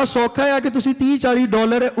 ਇਹ ਬੜਾ ਸੌਖਾ ਹੈ ਕਿ ਤੁਸੀਂ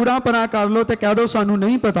 $30-40 ਉਰਾਂ ਪਰਾਂ ਕਰ ਲਓ ਤੇ ਕਹਿ ਦਿਓ ਸਾਨੂੰ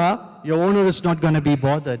ਨਹੀਂ ਪਤਾ. Your owner is not going to be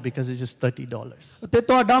bothered because it's just $30. ਤੇ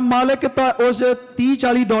ਤੁਹਾਡਾ ਮਾਲਕ ਉਸ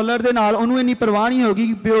 $30-40 ਦੇ ਨਾਲ ਉਹਨੂੰ ਇੰਨੀ ਪਰਵਾਹ ਨਹੀਂ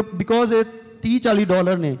ਹੋਗੀ ਬਿਕੋਜ਼ ਇਹ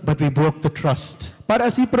 $30-40 ਨੇ. But we broke the trust. ਪਰ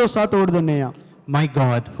ਅਸੀਂ ਭਰੋਸਾ ਤੋੜ ਦਿੰਨੇ ਆ. My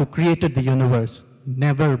God who created the universe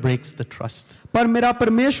never breaks the trust. ਪਰ ਮੇਰਾ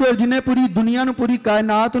ਪਰਮੇਸ਼ਵਰ ਜਿਨੇ ਪੂਰੀ ਦੁਨੀਆ ਨੂੰ ਪੂਰੀ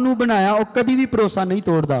ਕਾਇਨਾਤ ਨੂੰ ਬਣਾਇਆ ਉਹ ਕਦੀ ਵੀ ਭਰੋਸਾ ਨਹੀਂ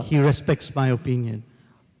ਤੋੜਦਾ. He respects my opinion.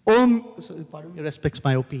 He respects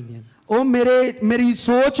my opinion. ਉਹ ਮੇਰੀ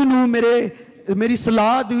ਸੋਚ ਨੂੰ ਮੇਰੀ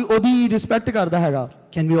ਸਲਾਹ ਦੀ ਉਹਦੀ ਰਿਸਪੈਕਟ ਕਰਦਾ ਹੈਗਾ.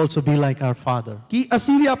 Can we also be like our father? ਕੀ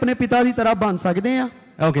ਅਸੀਂ ਵੀ ਆਪਣੇ ਪਿਤਾ ਦੀ ਤਰ੍ਹਾਂ ਬਣ ਸਕਦੇ ਆ?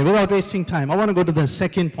 Okay, without wasting time, I want to go to the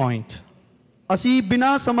second point. ਅਸੀਂ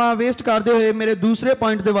ਬਿਨਾਂ ਸਮਾਂ ਵੇਸਟ ਕਰਦੇ ਹੋਏ ਮੇਰੇ ਦੂਸਰੇ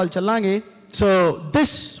ਪੁਆਇੰਟ ਦੇ ਵੱਲ ਚੱਲਾਂਗੇ. So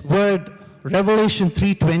this word Revelation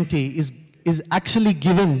 3:20 is actually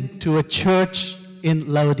given to a church in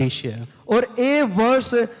Laodicea. ਔਰ ਇਹ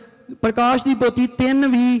ਵਰਸ ਪ੍ਰਕਾਸ਼ ਦੀ ਪੋਥੀ 3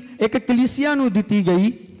 ਵੀ ਇੱਕ ਕਲੀਸਿਆ ਨੂੰ ਦਿੱਤੀ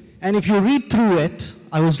ਗਈ. And if you read through it,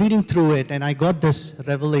 I was reading through it and I got this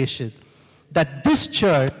revelation that this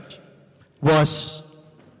church was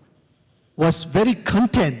very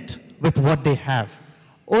content with what they have.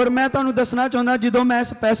 ਔਰ ਮੈਂ ਤੁਹਾਨੂੰ ਦੱਸਣਾ ਚਾਹੁੰਦਾ ਜਦੋਂ ਮੈਂ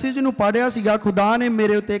ਇਸ ਪੈਸੇਜ ਨੂੰ ਪੜ੍ਹਿਆ ਸੀਗਾ ਖੁਦਾ ਨੇ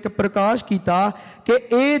ਮੇਰੇ ਉੱਤੇ ਇੱਕ ਪ੍ਰਕਾਸ਼ ਕੀਤਾ ਕਿ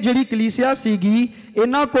ਇਹ ਜਿਹੜੀ ਕਲੀਸਿਆ ਸੀਗੀ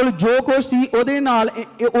ਇਹਨਾਂ ਕੋਲ ਜੋ ਕੁਝ ਸੀ ਉਹਦੇ ਨਾਲ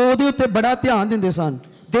ਉਹਦੇ ਉੱਤੇ ਬੜਾ ਧਿਆਨ ਦਿੰਦੇ ਸਨ.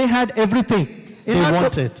 They had everything they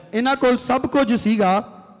wanted. ਇਹਨਾਂ ਕੋਲ ਸਭ ਕੁਝ ਸੀਗਾ.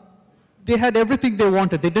 They had everything they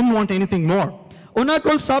wanted. They didn't want anything more. ਉਹਨਾਂ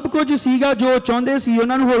ਕੋਲ ਸਭ ਕੁਝ ਸੀਗਾ ਜੋ ਚਾਹੁੰਦੇ ਸੀ.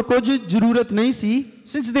 ਉਹਨਾਂ ਨੂੰ ਹੋਰ ਕੁਝ ਜ਼ਰੂਰਤ ਨਹੀਂ ਸੀ.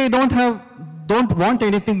 Since they don't want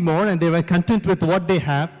anything more and they were content with what they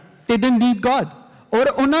have, they didn't need God. ਔਰ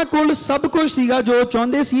ਉਹਨਾਂ ਕੋਲ ਸਭ ਕੁਝ ਸੀਗਾ ਜੋ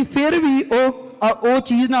ਚਾਹੁੰਦੇ ਸੀ ਫਿਰ ਵੀ ਉਹ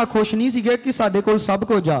ਚੀਜ਼ ਨਾਲ ਖੁਸ਼ ਨਹੀਂ ਸੀਗੇ ਕਿ ਸਾਡੇ ਕੋਲ ਸਭ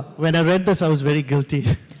ਕੁਝ ਆ. When I read this, I was very guilty.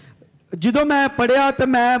 ਜਦੋਂ ਮੈਂ ਪੜ੍ਹਿਆ ਤਾਂ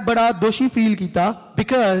ਮੈਂ ਬੜਾ ਦੋਸ਼ੀ ਫੀਲ ਕੀਤਾ.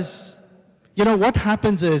 Because you know what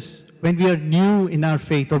happens is when we are new in our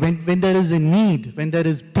faith, or when there is a need, when there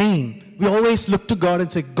is pain, we always look to God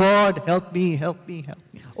and say, God, help me, help me, help me.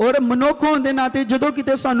 ਔਰ ਮਨੁੱਖ ਹੋਣ ਦੇ ਨਾਤੇ ਜਦੋਂ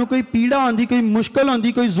ਕਿਤੇ ਸਾਨੂੰ ਕੋਈ ਪੀੜਾ ਆਉਂਦੀ, ਕੋਈ ਮੁਸ਼ਕਲ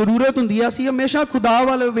ਆਉਂਦੀ, ਕੋਈ ਜ਼ਰੂਰਤ ਹੁੰਦੀ ਹੈ ਅਸੀਂ ਹਮੇਸ਼ਾ ਖੁਦਾ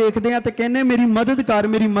ਵੱਲ ਵੇਖਦੇ ਹਾਂ ਤੇ ਕਹਿੰਦੇ ਮੇਰੀ ਮਦਦ ਕਰ,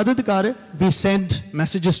 ਮੇਰੀ ਮਦਦ ਕਰ. We send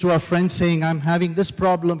messages to our friends saying, I'm having this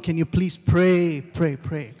problem, can you please pray, pray,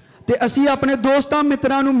 pray. ਤੇ ਅਸੀਂ ਆਪਣੇ ਦੋਸਤਾਂ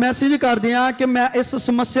ਮਿੱਤਰਾਂ ਨੂੰ ਮੈਸੇਜ ਕਰਦੇ ਹਾਂ ਕਿ ਮੈਂ ਇਸ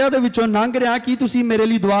ਸਮੱਸਿਆ ਦੇ ਵਿੱਚੋਂ ਲੰਘ ਰਿਹਾ, ਕੀ ਤੁਸੀਂ ਮੇਰੇ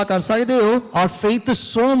ਲਈ ਦੁਆ ਕਰ ਸਕਦੇ ਹੋ? Our faith is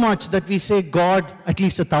so much that we say God at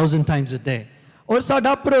least 1,000 times a day. ਔਰ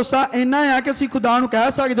ਸਾਡਾ ਭਰੋਸਾ ਇੰਨਾ ਹੈ ਕਿ ਅਸੀਂ ਖੁਦਾ ਨੂੰ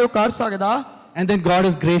ਕਹਿ ਸਕਦੇ ਹੋ ਕਰ ਸਕਦਾ. And then God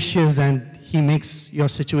is gracious and He makes your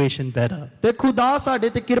situation better. ਤੇ ਖੁਦਾ ਸਾਡੇ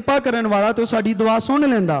ਤੇ ਕਿਰਪਾ ਕਰਨ ਵਾਲਾ ਤੇ ਸਾਡੀ ਦੁਆ ਸੁਣ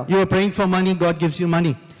ਲੈਂਦਾ. You are praying for money, God gives you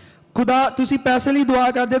money. ਖੁਦਾ ਤੁਸੀਂ ਪੈਸੇ ਲਈ ਦੁਆ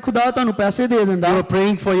ਕਰਦੇ, ਖੁਦਾ ਤੁਹਾਨੂੰ ਪੈਸੇ ਦੇ ਦਿੰਦਾ. You are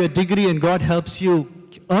praying for your degree and God helps you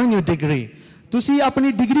earn your degree. ਤੁਸੀਂ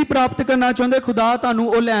ਆਪਣੀ ਡਿਗਰੀ ਪ੍ਰਾਪਤ ਕਰਨਾ ਚਾਹੁੰਦੇ, ਖੁਦਾ ਤੁਹਾਨੂੰ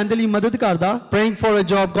ਉਹ ਲੈਣ ਦੇ ਲਈ ਮਦਦ ਕਰਦਾ. Praying for a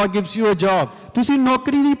job, God gives you a job. ਤੁਸੀਂ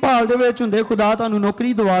ਨੌਕਰੀ ਦੀ ਭਾਲ ਦੇ ਵਿੱਚ ਹੁੰਦੇ, ਖੁਦਾ ਤੁਹਾਨੂੰ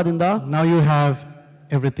ਨੌਕਰੀ ਦਵਾ ਦਿੰਦਾ. Now you have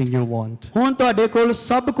everything you want. ਹੁਣ ਤੁਹਾਡੇ ਕੋਲ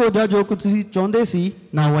ਸਭ ਕੁਝ ਆ ਜੋ ਤੁਸੀਂ ਚਾਹੁੰਦੇ ਸੀ.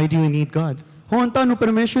 Now why do you need God? ਹੁਣ ਤੁਹਾਨੂੰ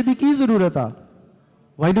ਪਰਮੇਸ਼ਰ ਦੀ ਕੀ ਜ਼ਰੂਰਤ ਆ?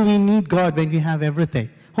 Why do we need God when we have everything?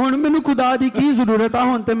 ਹੁਣ ਮੈਨੂੰ ਖੁਦਾ ਦੀ ਕੀ ਜ਼ਰੂਰਤ ਆ?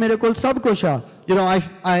 ਹੁਣ ਤੇ ਮੇਰੇ ਕੋਲ ਸਭ ਕੁਝ ਆ. You know,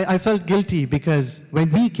 I felt guilty because when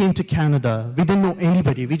we came to Canada, we didn't know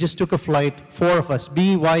anybody. We just took a flight, 4 of us, me,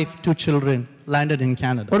 wife, 2 children, landed in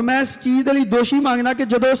Canada. ਔਰ ਮੈਂ ਇਸ ਚੀਜ਼ ਦੇ ਲਈ ਦੋਸ਼ੀ ਮੰਗਦਾ ਕਿ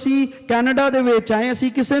ਜਦੋਂ ਅਸੀਂ ਕੈਨੇਡਾ ਦੇ ਵਿੱਚ ਆਏ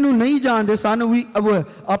ਅਸੀਂ ਕਿਸੇ ਨੂੰ ਨਹੀਂ ਜਾਣਦੇ ਸਨ.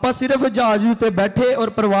 ਆਪਾਂ ਸਿਰਫ ਜਹਾਜ਼ ਉੱਤੇ ਬੈਠੇ ਔਰ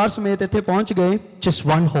ਪਰਿਵਾਰ ਸਮੇਤ ਇੱਥੇ ਪਹੁੰਚ ਗਏ. Just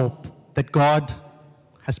one hope that God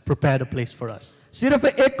has prepared a place for us. ਸਿਰਫ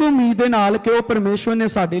ਇੱਕ ਉਮੀਦ ਦੇ ਨਾਲ ਕਿ ਉਹ ਪਰਮੇਸ਼ਵਰ ਨੇ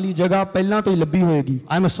ਸਾਡੇ ਲਈ ਜਗ੍ਹਾ ਪਹਿਲਾਂ ਤੋਂ ਹੀ ਲੱਭੀ ਹੋਏਗੀ.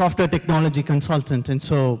 I'm a software technology consultant and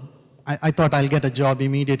so I thought I'll get a job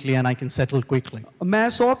immediately and I can settle quickly. ਮੈਂ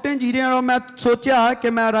ਸੌਫਟਵੇਅਰ ਇੰਜੀਨੀਅਰ ਹਾਂ. ਮੈਂ ਸੋਚਿਆ ਕਿ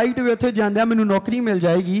ਮੈਂ ਰਾਈਟ ਵੇ ਉੱਥੇ ਜਾਂਦਿਆਂ ਮੈਨੂੰ ਨੌਕਰੀ ਮਿਲ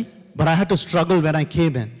ਜਾਏਗੀ. But I had to struggle when I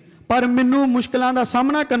came in. ਪਰ ਮੈਨੂੰ ਮੁਸ਼ਕਲਾਂ ਦਾ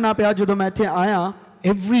ਸਾਹਮਣਾ ਕਰਨਾ ਪਿਆ ਜਦੋਂ ਮੈਂ ਇੱਥੇ ਆਇਆ.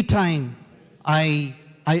 Every time I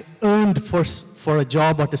earned for a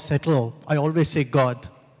job or to settle, I always say, God,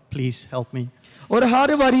 please help me. ਔਰ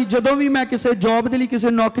ਹਰ ਵਾਰੀ ਜਦੋਂ ਵੀ ਮੈਂ ਕਿਸੇ ਜੌਬ ਦੇ ਲਈ ਕਿਸੇ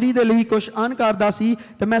ਨੌਕਰੀ ਦੇ ਲਈ ਕੁਝ ਅਰਨ ਕਰਦਾ ਸੀ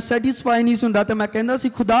ਤੇ ਮੈਂ ਸੈਟੀਸਫਾਈ ਨਹੀਂ ਹੁੰਦਾ ਤੇ ਮੈਂ ਕਹਿੰਦਾ ਸੀ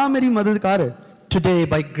ਖੁਦਾ ਮੇਰੀ ਮਦਦ ਕਰ. Today,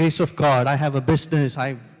 by grace of God, I have a business,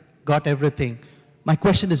 I've got everything. My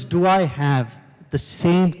question is, do I have the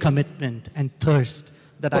same commitment and thirst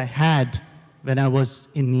that I had when I was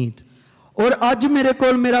in need? ਔਰ ਅੱਜ ਮੇਰੇ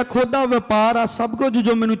ਕੋਲ ਮੇਰਾ ਖੁਦ ਦਾ ਵਪਾਰ ਆ, ਸਭ ਕੁਝ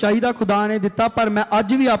ਜੋ ਮੈਨੂੰ ਚਾਹੀਦਾ ਖੁਦਾ ਨੇ ਦਿੱਤਾ. ਪਰ ਮੈਂ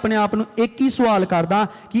ਅੱਜ ਵੀ ਆਪਣੇ ਆਪ ਨੂੰ ਇੱਕ ਹੀ ਸਵਾਲ ਕਰਦਾ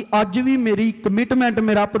ਕਿ ਅੱਜ ਵੀ ਮੇਰੀ ਕਮਿਟਮੈਂਟ,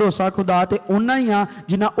 ਮੇਰਾ ਭਰੋਸਾ ਖੁਦਾ ਤੇ ਓਨਾ ਹੀ ਆ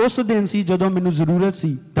ਜਿੰਨਾ ਉਸ ਦਿਨ ਸੀ ਜਦੋਂ ਮੈਨੂੰ ਜ਼ਰੂਰਤ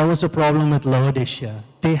ਸੀ. There was a problem with Laodicea.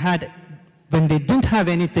 When they didn't have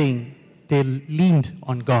anything, they leaned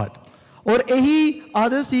on God. ਔਰ ਇਹੀ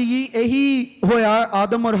ਆਦਤ ਸੀਗੀ, ਇਹੀ ਹੋਇਆ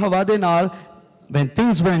ਆਦਮ ਔਰ ਹਵਾ ਦੇ ਨਾਲ. When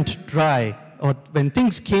things went dry or when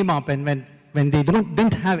things came up and when they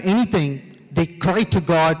didn't have anything, they cried to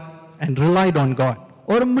God and relied on God.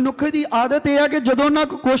 ਔਰ ਮਨੁੱਖ ਦੀ ਆਦਤ ਇਹ ਆ ਕਿ ਜਦੋਂ ਉਹਨਾਂ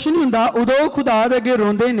ਕੋਲ ਕੁਝ ਨਹੀਂ ਹੁੰਦਾ ਉਦੋਂ ਖੁਦਾ ਦੇ ਅੱਗੇ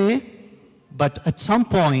ਰੋਂਦੇ ਨੇ. But at some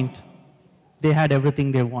point they had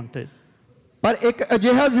everything they wanted. ਪਰ ਇੱਕ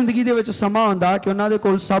ਅਜਿਹਾ ਜ਼ਿੰਦਗੀ ਦੇ ਵਿੱਚ ਸਮਾਂ ਹੁੰਦਾ ਕਿ ਉਹਨਾਂ ਦੇ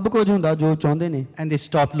ਕੋਲ ਸਭ ਕੁਝ ਹੁੰਦਾ ਜੋ ਚਾਹੁੰਦੇ ਨੇ. And they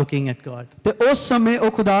stopped looking at God. ਤੇ ਉਸ ਸਮੇਂ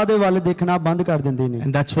ਉਹ ਖੁਦਾ ਦੇ ਵੱਲ ਦੇਖਣਾ ਬੰਦ ਕਰ ਦਿੰਦੇ ਨੇ.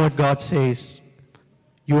 And that's what God says.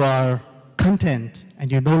 You are content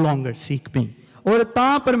and you no longer seek me. ਔਰ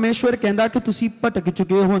ਤਾਂ ਪਰਮੇਸ਼ਵਰ ਕਹਿੰਦਾ ਕਿ ਤੁਸੀਂ ਭਟਕ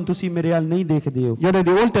ਚੁੱਕੇ ਹੋ, ਹੁਣ ਤੁਸੀਂ ਮੇਰੇ ਵੱਲ ਨਹੀਂ ਦੇਖਦੇ ਹੋ. You know, in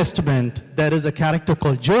the Old Testament, there is a character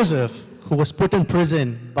called Joseph who was put in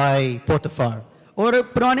prison by Potiphar. ਔਰ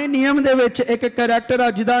ਪੁਰਾਣੇ ਨਿਯਮ ਦੇ ਵਿੱਚ ਇੱਕ ਕੈਰੈਕਟਰ ਆ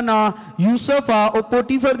ਜਿਹਦਾ ਨਾਂ ਯੂਸਫ ਆ. ਉਹ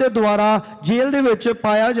ਪੋਟੀਫਰ ਦੇ ਦੁਆਰਾ ਜੇਲ੍ਹ ਦੇ ਵਿੱਚ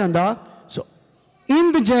ਪਾਇਆ ਜਾਂਦਾ. So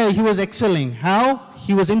in the jail he was excelling. How?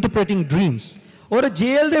 He was interpreting dreams. ਔਰ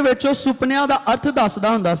ਜੇਲ੍ਹ ਦੇ ਵਿੱਚ ਉਹ ਸੁਪਨਿਆਂ ਦਾ ਅਰਥ ਦੱਸਦਾ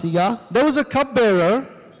ਹੁੰਦਾ ਸੀਗਾ. There was a cupbearer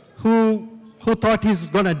who thought he's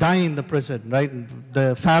going to die in the prison, right? The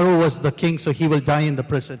Pharaoh was the king, so he will die in the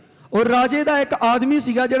prison. ਔਰ ਰਾਜੇ ਦਾ ਇੱਕ ਆਦਮੀ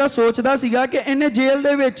ਸੀਗਾ ਜਿਹੜਾ ਸੋਚਦਾ ਸੀਗਾ ਕਿ ਇਹਨੇ ਜੇਲ੍ਹ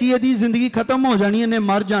ਦੇ ਵਿੱਚ ਹੀ ਇਹਦੀ ਜ਼ਿੰਦਗੀ ਖਤਮ ਹੋ ਜਾਣੀ, ਇਹਨੇ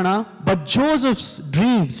ਮਰ ਜਾਣਾ. But Joseph's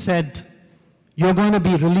dream said, you're going to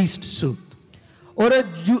be released soon. ਔਰ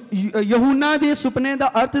ਯਹੂਨਾ ਦੇ ਸੁਪਨੇ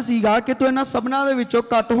ਦਾ ਅਰਥ ਸੀਗਾ ਕਿ ਤੂੰ ਇਹਨਾਂ ਸਭਨਾਂ ਦੇ ਵਿੱਚੋਂ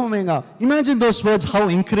ਕੱਟ ਹੋਵੇਂਗਾ. Imagine those words, how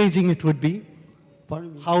encouraging it would be.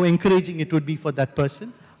 How encouraging it would be for that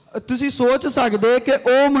person. ਤੁਸੀਂ ਸੋਚ ਸਕਦੇ ਕਿ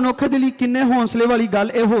ਉਹ ਮਨੁੱਖ ਦੇ ਲਈ ਕਿੰਨੇ ਹੌਸਲੇ ਵਾਲੀ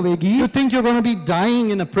ਗੱਲ ਇਹ ਹੋਵੇਗੀ. You think you're going to be dying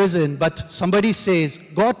in a prison, but somebody says,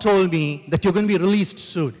 God told me that you're going to be released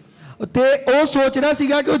soon. ਤੇ ਉਹ ਸੋਚ ਰਿਹਾ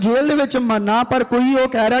ਸੀਗਾ ਕਿ ਉਹ ਜੇਲ੍ਹ ਦੇ ਵਿੱਚ ਮਰਨਾ, ਪਰ ਕੋਈ ਉਹ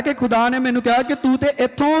ਕਹਿ ਰਿਹਾ ਕਿ ਖੁਦਾ ਨੇ ਮੈਨੂੰ ਕਿਹਾ ਕਿ ਤੂੰ ਤੇ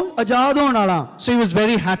ਇੱਥੋਂ ਆਜ਼ਾਦ ਹੋਣ ਵਾਲਾ. So he was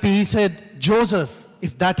very happy. He said, Joseph,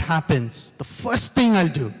 if that happens, the first thing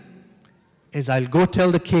I'll do is I'll go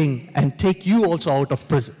tell the king and take you also out of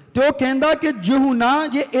prison. ਤੇ ਉਹ ਕਹਿੰਦਾ ਕਿ ਯਹੂਨਾ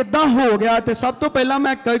ਜੇ ਇਦਾਂ ਹੋ ਗਿਆ ਤੇ ਸਭ ਤੋਂ ਪਹਿਲਾਂ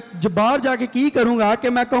ਮੈਂ ਬਾਹਰ ਜਾ ਕੇ ਕੀ ਕਰੂੰਗਾ ਕਿ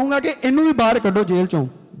ਮੈਂ ਕਹੂੰਗਾ ਕਿ ਇਹਨੂੰ ਵੀ ਬਾਹਰ ਕੱਢੋ ਜੇਲ੍ਹ ਚੋਂ.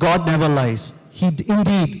 God never lies. He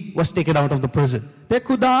indeed was taken out of the prison. ਤੇ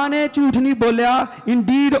ਖੁਦਾ ਨੇ ਝੂਠ ਨਹੀਂ ਬੋਲਿਆ,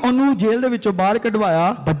 ਇੰਡੀਡ ਉਹਨੂੰ ਜੇਲ੍ਹ ਦੇ ਵਿੱਚੋਂ ਬਾਹਰ ਕਢਵਾਇਆ.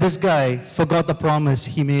 But this guy forgot the promise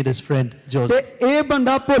he made his friend Joseph. ਤੇ ਇਹ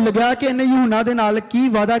ਬੰਦਾ ਭੁੱਲ ਗਿਆ ਕਿ ਇਹਨੇ ਯਹੂਨਾ ਦੇ ਨਾਲ ਕੀ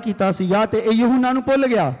ਵਾਅਦਾ ਕੀਤਾ ਸੀਗਾ, ਤੇ ਇਹ ਯਹੂਨਾ ਨੂੰ ਭੁੱਲ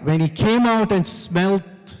ਗਿਆ. When he came out and smelled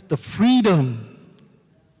the freedom,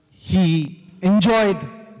 he enjoyed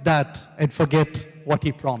that and forget what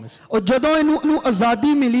he promised. ਉਹ ਜਦੋਂ ਇਹਨੂੰ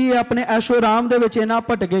ਆਜ਼ਾਦੀ ਮਿਲੀ ਹੈ ਆਪਣੇ ਐਸ਼ੋ ਆਰਾਮ ਦੇ ਵਿੱਚ ਇਹਨਾਂ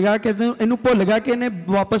ਭਟਕੇਗਾ ਕਿ ਇਹਨੂੰ ਭੁੱਲ ਗਿਆ ਕਿ ਇਹਨੇ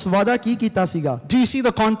ਵਾਪਸ ਵਾਅਦਾ ਕੀ ਕੀਤਾ ਸੀਗਾ. Do you see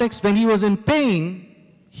the context? When he was in pain,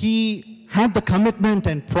 he had the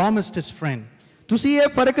commitment and promised his friend. ਤੁਸੀਂ ਇਹ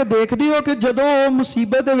ਫਰਕ ਦੇਖਦੇ ਹੋ ਕਿ ਜਦੋਂ ਉਹ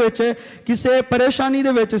ਮੁਸੀਬਤ ਦੇ ਵਿੱਚ ਕਿਸੇ ਪਰੇਸ਼ਾਨੀ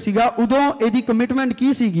ਦੇ ਵਿੱਚ ਸੀਗਾ ਉਦੋਂ ਇਹਦੀ ਕਮਿਟਮੈਂਟ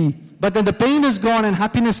ਕੀ ਸੀਗੀ. But when the pain is gone and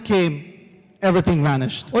happiness came, everything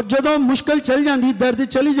vanished. ਔਰ ਜਦੋਂ ਮੁਸ਼ਕਲ ਚਲ ਜਾਂਦੀ, ਦਰਦ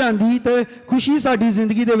ਚਲੀ ਜਾਂਦੀ ਤੇ ਖੁਸ਼ੀ ਸਾਡੀ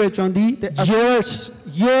ਜ਼ਿੰਦਗੀ ਦੇ ਵਿੱਚ ਆਉਂਦੀ. ਤੇ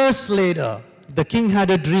years later the king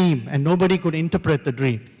had a dream and nobody could interpret the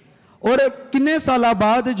dream. ਔਰ ਕਿੰਨੇ ਸਾਲਾਂ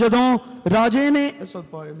ਬਾਅਦ ਜਦੋਂ ਰਾਜੇ ਨੇ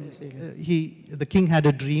the king had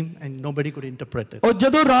a dream and nobody could interpret it. ਔਰ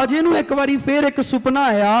ਜਦੋਂ ਰਾਜੇ ਨੂੰ ਇੱਕ ਵਾਰੀ ਫੇਰ ਇੱਕ ਸੁਪਨਾ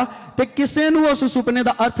ਆਇਆ ਤੇ ਕਿਸੇ ਨੂੰ ਉਸ ਸੁਪਨੇ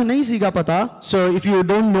ਦਾ ਅਰਥ ਨਹੀਂ ਸੀਗਾ ਪਤਾ. So if you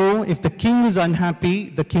don't know, if the king is unhappy,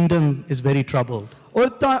 the kingdom is very troubled. ਔਰ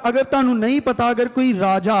ਅਗਰ ਤੁਹਾਨੂੰ ਨਹੀਂ ਪਤਾ, ਅਗਰ ਕੋਈ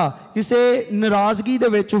ਰਾਜਾ ਕਿਸੇ ਨਾਰਾਜ਼ਗੀ ਦੇ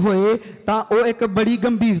ਵਿੱਚ ਹੋਏ ਤਾਂ ਉਹ ਇੱਕ ਬੜੀ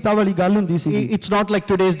ਗੰਭੀਰਤਾ ਵਾਲੀ ਗੱਲ ਹੁੰਦੀ ਸੀ. It's not like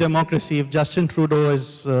today's democracy. If Justin Trudeau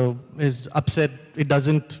is upset, it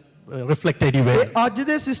doesn't reflect anywhere. ਅੱਜ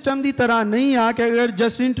ਦੇ ਸਿਸਟਮ ਦੀ ਤਰ੍ਹਾਂ ਨਹੀਂ ਆ ਕਿ ਅਗਰ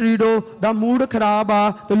ਜਸਟਿਨ ਟਰੂਡੋ ਦਾ ਮੂਡ ਖਰਾਬ ਆ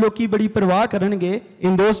ਤੇ ਲੋਕੀ ਬੜੀ ਪਰਵਾਹ ਕਰਨਗੇ.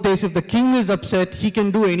 In those days, if the king is upset, he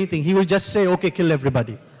can do anything. He will just say, okay, kill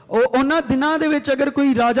everybody. ਉਹਨਾਂ ਦਿਨਾਂ ਦੇ ਵਿੱਚ ਅਗਰ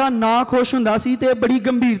ਕੋਈ ਰਾਜਾ ਨਾ ਖੁਸ਼ ਹੁੰਦਾ ਸੀ ਤੇ ਬੜੀ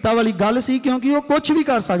ਗੰਭੀਰਤਾ ਵਾਲੀ ਗੱਲ ਸੀ, ਕਿਉਂਕਿ ਉਹ ਕੁਝ ਵੀ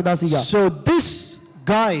ਕਰ ਸਕਦਾ ਸੀਗਾ. So this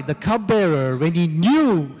guy, the cupbearer, when he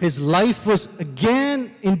knew his life was again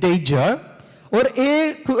in danger, ਔਰ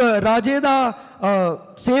ਇਹ ਰਾਜੇ ਦਾ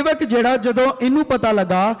ਸੇਵਕ ਜਿਹੜਾ ਜਦੋਂ ਇਹਨੂੰ ਪਤਾ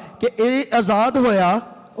ਲੱਗਾ ਕਿ ਇਹ ਆਜ਼ਾਦ ਹੋਇਆ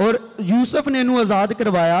ਔਰ ਯੂਸਫ ਨੇ ਇਹਨੂੰ ਆਜ਼ਾਦ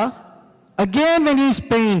ਕਰਵਾਇਆ, again when he is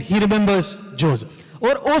pained, he remembers Joseph.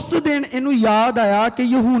 ਔਰ ਉਸ ਦਿਨ ਇਹਨੂੰ ਯਾਦ ਆਇਆ ਕਿ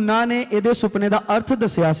ਯਹੂਨਾ ਨੇ ਇਹਦੇ ਸੁਪਨੇ ਦਾ ਅਰਥ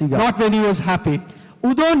ਦੱਸਿਆ ਸੀਗਾ. Not when he was happy.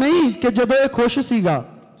 ਉਦੋਂ ਨਹੀਂ ਕਿ ਜਦੋਂ ਇਹ ਖੁਸ਼ ਸੀਗਾ.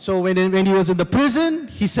 So when he was in the prison,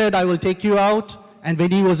 he said, I will take you out. And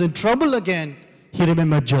when he was in trouble again, he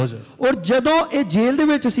remembered Joseph. ਔਰ ਜਦੋਂ ਇਹ ਜੇਲ੍ਹ ਦੇ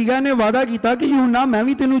ਵਿੱਚ ਸੀਗਾ ਇਹਨੇ ਵਾਅਦਾ ਕੀਤਾ ਕਿ ਯਹੂਨਾ ਮੈਂ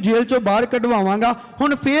ਵੀ ਤੈਨੂੰ ਜੇਲ੍ਹ ਚੋਂ ਬਾਹਰ ਕਢਵਾਵਾਂਗਾ.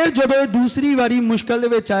 ਹੁਣ ਫੇਰ ਜਦੋਂ ਇਹ ਦੂਸਰੀ ਵਾਰੀ ਮੁਸ਼ਕਲ ਦੇ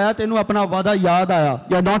ਵਿੱਚ ਆਇਆ ਤੈਨੂੰ ਆਪਣਾ ਵਾਅਦਾ ਯਾਦ ਆਇਆ.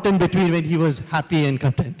 Yeah, not in between when he was happy and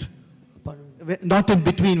content. Not in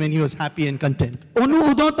between when he was happy and content. ਉਹਨੂੰ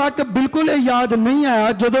ਉਦੋਂ ਤੱਕ ਬਿਲਕੁਲ ਇਹ ਯਾਦ ਨਹੀਂ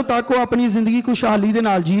ਆਇਆ ਜਦੋਂ ਤੱਕ ਉਹ ਆਪਣੀ ਜ਼ਿੰਦਗੀ ਖੁਸ਼ਹਾਲੀ ਦੇ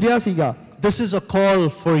ਨਾਲ ਜੀ ਰਿਹਾ ਸੀਗਾ. This is a call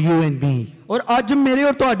for you and me. ਔਰ ਅੱਜ ਮੇਰੇ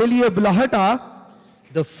ਔਰ ਤੁਹਾਡੇ ਲਈ ਇਹ ਬੁਲਾਹਟ ਆ.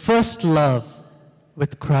 The first love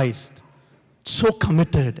with Christ, so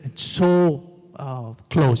committed and so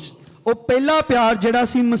close. ਉਹ ਪਹਿਲਾ ਪਿਆਰ ਜਿਹੜਾ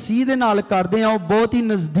ਅਸੀਂ ਮਸੀਹ ਦੇ ਨਾਲ ਕਰਦੇ ਆ ਉਹ ਬਹੁਤ ਹੀ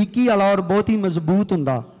ਨਜ਼ਦੀਕੀ ਵਾਲਾ ਔਰ ਬਹੁਤ ਹੀ ਮਜ਼ਬੂਤ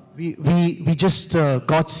ਹੁੰਦਾ. We just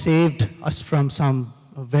got saved us from some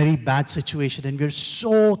a very bad situation and we're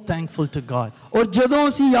so thankful to God. ਔਰ ਜਦੋਂ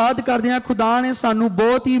ਅਸੀਂ ਯਾਦ ਕਰਦੇ ਹਾਂ ਖੁਦਾ ਨੇ ਸਾਨੂੰ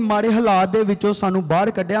ਬਹੁਤ ਹੀ ਮਾੜੇ ਹਾਲਾਤ ਦੇ ਵਿੱਚੋਂ ਸਾਨੂੰ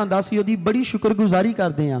ਬਾਹਰ ਕੱਢਿਆ ਹੁੰਦਾ ਸੀ, ਉਹਦੀ ਬੜੀ ਸ਼ੁਕਰਗੁਜ਼ਾਰੀ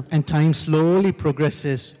ਕਰਦੇ ਹਾਂ. And time slowly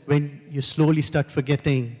progresses when you slowly start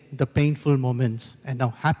forgetting the painful moments and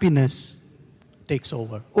now happiness takes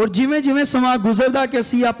over. ਔਰ ਜਿਵੇਂ ਜਿਵੇਂ ਸਮਾਂ ਗੁਜ਼ਰਦਾ ਕਿ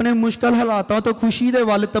ਅਸੀਂ ਆਪਣੇ ਮੁਸ਼ਕਲ ਹਾਲਾਤਾਂ ਤੋਂ ਖੁਸ਼ੀ ਦੇ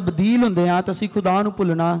ਵੱਲ ਤਬਦੀਲ ਹੁੰਦੇ ਹਾਂ ਤਾਂ ਅਸੀਂ ਖੁਦਾ ਨੂੰ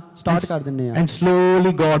ਭੁੱਲਣਾ ਸਟਾਰਟ ਕਰ ਦਿੰਦੇ ਹਾਂ. And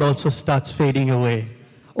slowly God also starts fading away.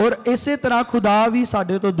 ਔਰ ਇਸੇ ਤਰ੍ਹਾਂ ਖੁਦਾ ਵੀ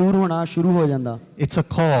ਸਾਡੇ ਤੋਂ ਦੂਰ ਹੋਣਾ ਸ਼ੁਰੂ ਹੋ ਜਾਂਦਾ. It's a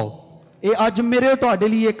call. ਇਹ ਅੱਜ ਮੇਰੇ ਤੁਹਾਡੇ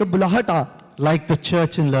ਲਈ ਇੱਕ ਬੁਲਾਹਟ ਆ. Like the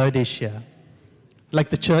church in Laodicea. Like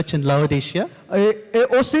the church in Laodicea.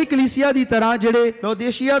 ਇਹ ਉਸੇ ਕਲੀਸਿਆ ਦੀ ਤਰ੍ਹਾਂ ਜਿਹੜੇ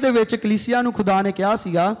ਲਾਓਦੀਸੀਆ ਦੇ ਵਿੱਚ ਕਲੀਸਿਆ ਨੂੰ ਖੁਦਾ ਨੇ ਕਿਹਾ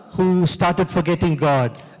ਸੀਗਾ. Who started forgetting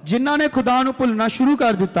God. ਜਿਨ੍ਹਾਂ ਨੇ ਖੁਦਾ ਨੂੰ ਭੁੱਲਣਾ ਸ਼ੁਰੂ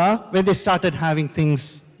ਕਰ ਦਿੱਤਾ. When they started having things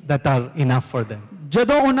that are enough for them.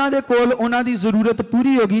 ਜਦੋਂ ਉਹਨਾਂ ਦੇ ਕੋਲ ਉਹਨਾਂ ਦੀ ਜ਼ਰੂਰਤ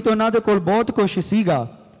ਪੂਰੀ ਹੋ ਗਈ ਤਾਂ ਉਹਨਾਂ ਦੇ ਕੋਲ ਬਹੁਤ ਕੁਝ ਸੀਗਾ.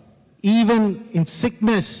 Even in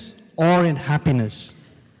sickness or in happiness.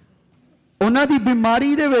 ਉਹਨਾਂ ਦੀ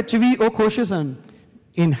ਬਿਮਾਰੀ ਦੇ ਵਿੱਚ ਵੀ ਉਹ ਖੁਸ਼ ਸਨ.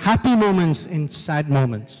 In happy moments, in sad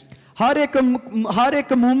moments. ਹਰ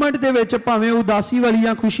ਇੱਕ ਮੂਵਮੈਂਟ ਦੇ ਵਿੱਚ ਭਾਵੇਂ ਉਦਾਸੀ ਵਾਲੀ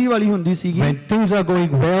ਜਾਂ ਖੁਸ਼ੀ ਵਾਲੀ ਹੁੰਦੀ ਸੀਗੀ when things are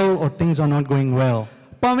going well or things are not going well,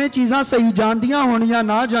 ਭਾਵੇਂ ਚੀਜ਼ਾਂ ਸਹੀ ਜਾਂਦੀਆਂ ਹੋਣ ਜਾਂ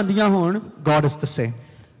ਨਾ ਜਾਂਦੀਆਂ ਹੋਣ God is the same.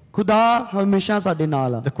 ਖੁਦਾ ਹਮੇਸ਼ਾ ਸਾਡੇ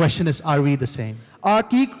ਨਾਲ ਆ The question is, are we the same?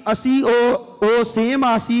 ਕੀ ਅਸੀਂ ਉਹ ਸੇਮ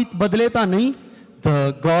ਅਸੀਂ ਬਦਲੇ ਤਾਂ ਨਹੀਂ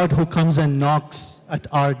The God who comes and knocks at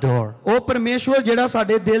our door, ਉਹ ਪਰਮੇਸ਼ਵਰ ਜਿਹੜਾ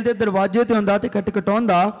ਸਾਡੇ ਦਿਲ ਦੇ ਦਰਵਾਜ਼ੇ ਤੇ ਹੁੰਦਾ ਤੇ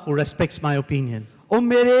ਖਟਖਟਾਉਂਦਾ who respects my opinion. ਉਹ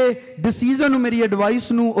ਮੇਰੇ ਡਿਸੀਜਨ ਨੂੰ ਮੇਰੀ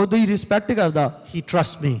ਐਡਵਾਈਸ ਨੂੰ ਉਦੋਂ ਹੀ ਰਿਸਪੈਕਟ ਕਰਦਾ He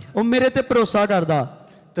trusts me. ਉਹ ਮੇਰੇ ਤੇ ਭਰੋਸਾ ਕਰਦਾ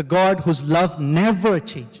The God whose love never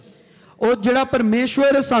changes. ਉਹ ਜਿਹੜਾ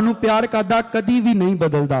ਪਰਮੇਸ਼ਵਰ ਸਾਨੂੰ ਪਿਆਰ ਕਰਦਾ ਕਦੀ ਵੀ ਨਹੀਂ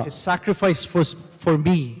ਬਦਲਦਾ His sacrifice for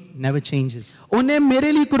me never changes. ਉਹਨੇ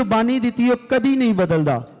ਮੇਰੇ ਲਈ ਕੁਰਬਾਨੀ ਦਿੱਤੀ ਉਹ ਕਦੀ ਨਹੀਂ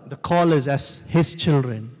ਬਦਲਦਾ The call is, as his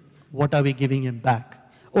children, what are we giving him back?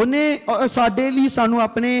 ਉਹਨੇ ਸਾਡੇ ਲਈ ਸਾਨੂੰ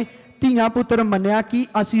ਆਪਣੇ ਧੀਆਂ ਪੁੱਤਰ ਮੰਨਿਆ ਕਿ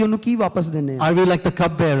ਅਸੀਂ ਉਹਨੂੰ ਕੀ ਵਾਪਸ ਦਿੰਨੇ ਆ Are we like the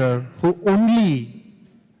cupbearer who only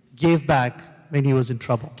gave back when he was in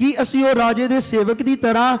trouble? ਕਿ ਅਸੀਂ ਉਹ ਰਾਜੇ ਦੇ ਸੇਵਕ ਦੀ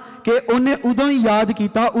ਤਰ੍ਹਾਂ ਕਿ ਉਹਨੇ ਉਦੋਂ ਹੀ ਯਾਦ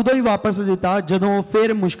ਕੀਤਾ ਉਦੋਂ ਹੀ ਵਾਪਸ ਦਿੱਤਾ ਜਦੋਂ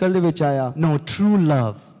ਫਿਰ ਮੁਸ਼ਕਲ ਦੇ ਵਿੱਚ ਆਇਆ No, true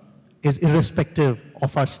love is irrespective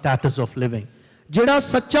of our status of living. ਜਿਹੜਾ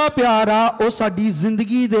ਸੱਚਾ ਪਿਆਰ ਆ ਉਹ ਸਾਡੀ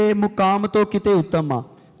ਜ਼ਿੰਦਗੀ ਦੇ ਮੁਕਾਮ ਤੋਂ ਕਿਤੇ ਉੱਤਮ ਆ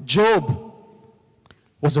Job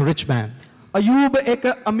was a rich man. Ayub ਇੱਕ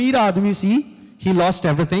ਅਮੀਰ ਆਦਮੀ ਸੀ He lost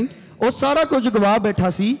everything. ਉਹ ਸਾਰਾ ਕੁਝ ਗਵਾ ਬੈਠਾ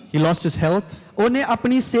ਸੀ He lost his health. ਉਹਨੇ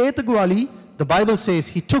ਆਪਣੀ ਸਿਹਤ ਗਵਾ ਲਈ The Bible says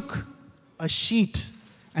he took a sheet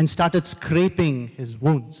and started scraping his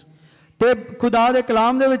wounds. ਤੇ ਖੁਦਾ ਦੇ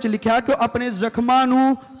ਕਲਾਮ ਦੇ ਵਿੱਚ ਲਿਖਿਆ ਕਿ ਉਹ ਆਪਣੇ ਜ਼ਖਮਾਂ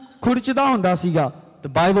ਨੂੰ ਖੁਰਚਦਾ ਹੁੰਦਾ ਸੀਗਾ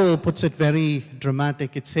The Bible puts it very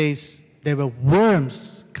dramatic. It says there were worms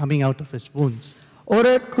coming out of his wounds.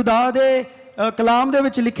 ਔਰ ਖੁਦਾ ਦੇ ਕਲਾਮ ਦੇ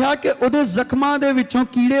ਵਿੱਚ ਲਿਖਿਆ ਕਿ ਉਹਦੇ ਜ਼ਖਮਾਂ ਦੇ ਵਿੱਚੋਂ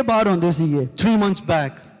ਕੀੜੇ ਬਾਹਰ ਆਉਂਦੇ ਸੀਗੇ 3 months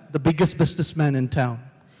back, the biggest businessman in town.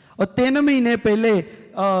 ਔਰ 3 ਮਹੀਨੇ ਪਹਿਲੇ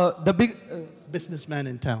the big Businessman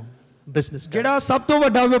in town. Business guy. ਜਿਹੜਾ ਸਭ ਤੋਂ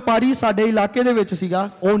ਵੱਡਾ ਵਪਾਰੀ ਸਾਡੇ ਇਲਾਕੇ ਦੇ ਵਿੱਚ ਸੀਗਾ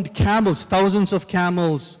Owned camels, thousands of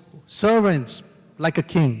camels, servants, like a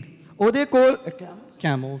king. ਉਹਦੇ ਕੋਲ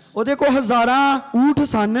Camels. ਉਹਦੇ ਕੋਲ ਹਜ਼ਾਰਾਂ ਊਠ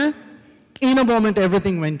ਸਨ In a moment,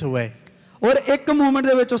 everything went away. ਔਰ ਇੱਕ ਮੂਮੈਂਟ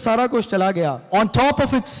ਦੇ ਵਿੱਚ ਉਹ ਸਾਰਾ ਕੁਝ ਚਲਾ ਗਿਆ On top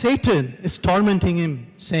of it, Satan is tormenting him,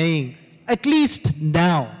 saying, at least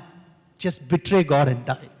now, just betray God and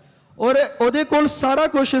die. ਔਰ ਉਹਦੇ ਕੋਲ ਸਾਰਾ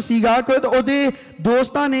ਕੁਝ ਸੀਗਾ ਕਿ ਉਹਦੇ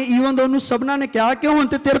ਦੋਸਤਾਂ ਨੇ ਈਵਨ ਉਹਨੂੰ ਸਭਨਾਂ ਨੇ ਕਿਹਾ ਕਿ ਹੁਣ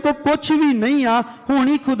ਤੇ ਤੇਰੇ ਕੋਲ ਕੁਝ ਵੀ ਨਹੀਂ ਆ ਹੁਣ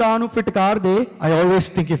ਹੀ ਖੁਦਾ ਨੂੰ ਫਟਕਾਰ ਦੇ I always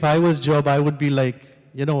think if I was Job, I would be like,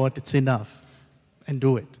 you know what, it's enough, and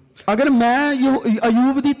do it. ਅਗਰ ਮੈਂ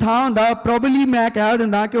ਅਯੂਬ ਦੀ ਥਾਂ ਹੁੰਦਾ ਪ੍ਰੋਬਬਲੀ ਮੈਂ ਕਹਿ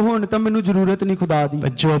ਦਿੰਦਾ ਕਿ ਹੁਣ ਤਾਂ ਮੈਨੂੰ ਜ਼ਰੂਰਤ ਨਹੀਂ ਖੁਦਾ ਦੀ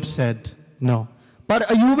But Job said, no. ਪਰ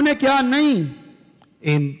ਅਯੂਬ ਨੇ ਕਿਹਾ ਨਹੀਂ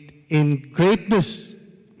In greatness,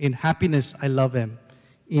 in happiness, I love him.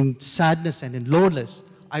 In sadness and in loneliness,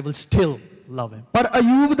 I will still love him. ਪਰ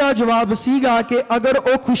ਅਯੂਬ ਦਾ ਜਵਾਬ ਸੀਗਾ ਕਿ ਅਗਰ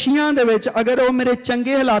ਉਹ ਖੁਸ਼ੀਆਂ ਦੇ ਵਿੱਚ ਅਗਰ ਉਹ ਮੇਰੇ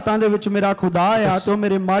ਚੰਗੇ ਹਾਲਾਤਾਂ ਦੇ ਵਿੱਚ ਮੇਰਾ ਖੁਦਾ ਆ ਤਾਂ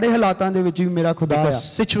ਮੇਰੇ ਮਾੜੇ ਹਾਲਾਤਾਂ ਦੇ ਵਿੱਚ ਵੀ ਮੇਰਾ ਖੁਦਾ ਆ Because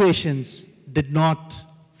situations did not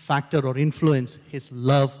factor or influence his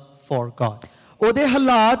love for God. ਉਹਦੇ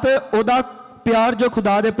ਹਾਲਾਤ ਉਹਦਾ ਪਿਆਰ ਜੋ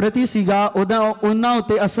ਖੁਦਾ ਦੇ ਪ੍ਰਤੀ ਸੀਗਾ ਉਹਨਾਂ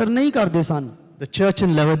ਉੱਤੇ ਅਸਰ ਨਹੀਂ ਕਰਦੇ ਸਨ The church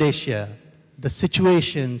in Laodicea, the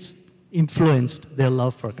situations influenced their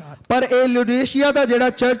love for God. ਪਰ ਇਹ ਲਾਓਡੀਸੀਆ ਦਾ ਜਿਹੜਾ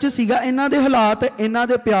ਚਰਚ ਸੀਗਾ ਇਹਨਾਂ ਦੇ ਹਾਲਾਤ ਇਹਨਾਂ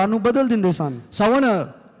ਦੇ ਪਿਆਰ ਨੂੰ ਬਦਲ ਦਿੰਦੇ ਸਨ So I want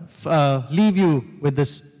to leave you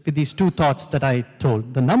with these two thoughts that I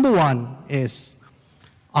told. The number one is,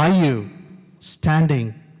 are you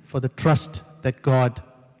standing for the trust that God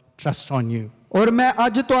trusts on you? ਔਰ ਮੈਂ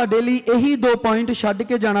ਅੱਜ ਤੁਹਾਡੇ ਲਈ ਇਹੀ 2 ਪੁਆਇੰਟ ਛੱਡ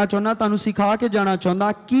ਕੇ ਜਾਣਾ ਚਾਹੁੰਦਾ ਤੁਹਾਨੂੰ ਸਿਖਾ ਕੇ ਜਾਣਾ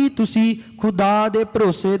ਚਾਹੁੰਦਾ ਕਿ ਤੁਸੀਂ ਖੁਦਾ ਦੇ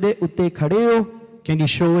ਭਰੋਸੇ ਦੇ ਉੱਤੇ ਖੜੇ ਹੋ Can you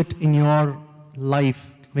show it in your life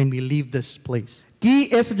when we leave this place? ਕੀ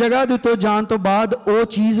ਇਸ ਜਗ੍ਹਾ ਦੇ ਉੱਤੇ ਜਾਣ ਤੋਂ ਬਾਅਦ ਉਹ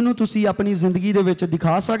ਚੀਜ਼ ਨੂੰ ਤੁਸੀਂ ਆਪਣੀ ਜ਼ਿੰਦਗੀ ਦੇ ਵਿੱਚ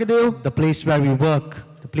ਦਿਖਾ ਸਕਦੇ ਹੋ The place where we work,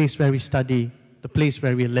 the place where we study, the place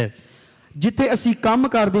where we live. ਜਿੱਥੇ ਅਸੀਂ ਕੰਮ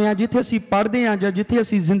ਕਰਦੇ ਹਾਂ ਜਿੱਥੇ ਅਸੀਂ ਪੜ੍ਹਦੇ ਹਾਂ ਜਾਂ ਜਿੱਥੇ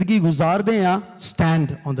ਅਸੀਂ ਜ਼ਿੰਦਗੀ ਗੁਜ਼ਾਰਦੇ ਹਾਂ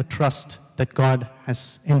Stand on the trust that God has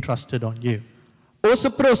entrusted on you. ਉਸ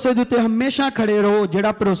ਭਰੋਸੇ ਦੇ ਉੱਤੇ ਹਮੇਸ਼ਾ ਖੜੇ ਰਹੋ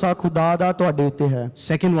ਜਿਹੜਾ ਭਰੋਸਾ ਖੁਦਾ ਦਾ ਤੁਹਾਡੇ ਉੱਤੇ ਹੈ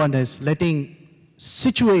Second one is letting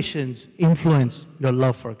situations influence your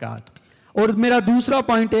love for God. ਔਰ ਮੇਰਾ ਦੂਸਰਾ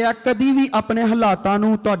ਪੁਆਇੰਟ ਇਹ ਆ ਕਦੀ ਵੀ ਆਪਣੇ ਹਾਲਾਤਾਂ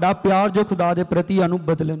ਨੂੰ ਤੁਹਾਡਾ ਪਿਆਰ ਜੋ ਖੁਦਾ ਦੇ ਪ੍ਰਤੀ ਨੂੰ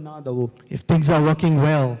ਬਦਲਣ ਨਾ ਦਿਵੋ If things are working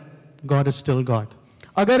well, God is still God.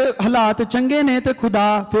 ਅਗਰ ਹਾਲਾਤ ਚੰਗੇ ਨੇ ਤੇ ਖੁਦਾ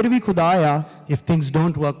ਫਿਰ ਵੀ ਖੁਦਾ ਆ If things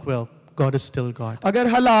don't work well, God is still God. ਅਗਰ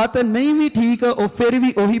ਹਾਲਾਤ ਨਹੀਂ ਵੀ ਠੀਕ ਉਹ ਫਿਰ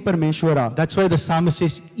ਵੀ ਉਹੀ ਪਰਮੇਸ਼ਵਰ ਆ That's why the psalmist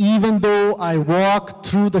says, even though I walk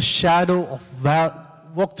through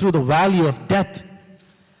the valley of death,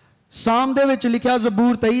 ਸਾਮ ਦੇ ਵਿੱਚ ਲਿਖਿਆ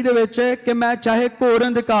ਜ਼ਬੂਰ 23 ਦੇ ਵਿੱਚ ਕਿ ਮੈਂ ਚਾਹੇ ਘੋਰ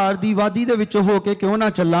ਅੰਧਕਾਰ ਦੀ ਵਾਦੀ ਦੇ ਵਿੱਚੋਂ ਹੋ ਕੇ ਕਿਉਂ ਨਾ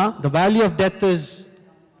ਚੱਲਾਂ the valley of death is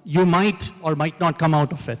you might or might not come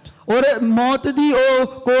out of it. ਔਰ ਮੌਤ ਦੀ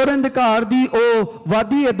ਉਹ ਘੋਰ ਅੰਧਕਾਰ ਦੀ ਉਹ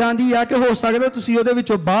ਵਾਦੀ ਇਦਾਂ ਦੀ ਆ ਕਿ ਹੋ ਸਕਦਾ ਤੁਸੀਂ ਉਹਦੇ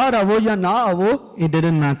ਵਿੱਚੋਂ ਬਾਹਰ ਆਵੋ ਜਾਂ ਨਾ ਆਵੋ It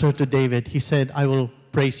didn't matter to David. He said, I will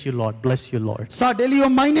praise you, Lord. Bless you, Lord. ਸਾਡੇ ਲਈ ਉਹ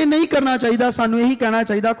ਮਾਇਨੇ ਨਹੀਂ ਕਰਨਾ ਚਾਹੀਦਾ, ਸਾਨੂੰ ਇਹੀ ਕਹਿਣਾ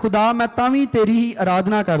ਚਾਹੀਦਾ, ਖੁਦਾ ਮੈਂ ਤਾਂ ਵੀ ਤੇਰੀ ਹੀ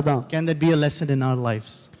ਆਰਾਧਨਾ ਕਰਦਾ। Can that be a lesson in our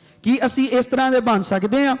lives? ਕੀ ਅਸੀਂ ਇਸ ਤਰ੍ਹਾਂ ਦੇ ਬਣ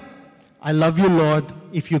ਸਕਦੇ ਹਾਂ? I love you, Lord,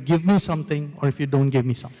 if you give me something or if you don't give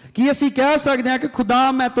me something. ਕੀ ਅਸੀਂ ਕਹਿ ਸਕਦੇ ਹਾਂ ਕਿ ਖੁਦਾ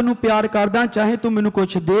ਮੈਂ ਤੈਨੂੰ ਪਿਆਰ ਕਰਦਾ, ਚਾਹੇ ਤੂੰ ਮੈਨੂੰ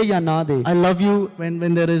ਕੁਝ ਦੇ ਜਾਂ ਨਾ ਦੇ। I love you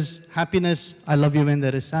when there is happiness. I love you when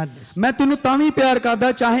there is sadness. ਮੈਂ ਤੈਨੂੰ ਤਾਂ ਵੀ ਪਿਆਰ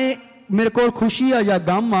ਕਰਦਾ, ਚਾਹੇ ਮੇਰੇ ਕੋਲ ਖੁਸ਼ੀ ਆ ਜਾਂ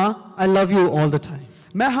ਗਮ ਆ। I love you all the time.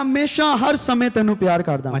 ਮੈਂ ਹਮੇਸ਼ਾ ਹਰ ਸਮੇਂ ਤੈਨੂੰ ਪਿਆਰ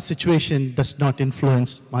ਕਰਦਾ। My situation does not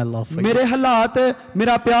influence my love for you. ਮੇਰੇ ਹਾਲਾਤ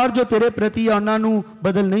ਮੇਰਾ ਪਿਆਰ ਜੋ ਤੇਰੇ ਪ੍ਰਤੀ ਆ ਉਹਨਾਂ ਨੂੰ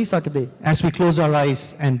ਬਦਲ ਨਹੀਂ ਸਕਦੇ। As we close our eyes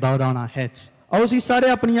and bow down our heads, ਆਓ ਅਸੀਂ ਸਾਰੇ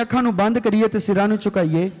ਆਪਣੀਆਂ ਅੱਖਾਂ ਨੂੰ ਬੰਦ ਕਰੀਏ ਤੇ ਸਿਰਾਂ ਨੂੰ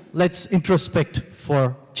ਝੁਕਾਈਏ। let's introspect for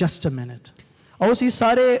just a minute. ਆਓ ਅਸੀਂ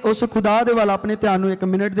ਸਾਰੇ ਉਸ ਖੁਦਾ ਦੇ ਵੱਲ ਆਪਣੇ ਧਿਆਨ ਨੂੰ 1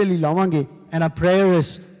 ਮਿੰਟ ਦੇ ਲਈ ਲਾਵਾਂਗੇ। And our prayer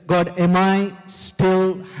is, God, am I still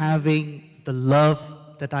having the love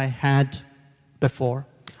that I had before?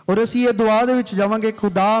 ਔਰ ਅਸੀਂ ਇਹ ਦੁਆ ਦੇ ਵਿੱਚ ਜਾਵਾਂਗੇ,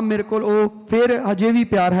 ਖੁਦਾ ਮੇਰੇ ਕੋਲ ਉਹ ਫਿਰ ਹਜੇ ਵੀ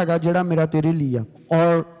ਪਿਆਰ ਹੈਗਾ ਜਿਹੜਾ ਮੇਰਾ ਤੇਰੇ ਲਈ ਆ।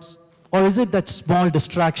 Or is it that small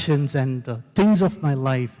distractions and the things of my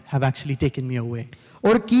life have actually taken me away?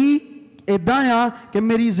 ਔਰ ਕੀ ਇਦਾਂ ਆ ਕਿ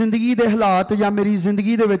ਮੇਰੀ ਜ਼ਿੰਦਗੀ ਦੇ ਹਾਲਾਤ ਜਾਂ ਮੇਰੀ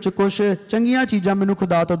ਜ਼ਿੰਦਗੀ ਦੇ ਵਿੱਚ ਕੁਝ ਚੰਗੀਆਂ ਚੀਜ਼ਾਂ ਮੈਨੂੰ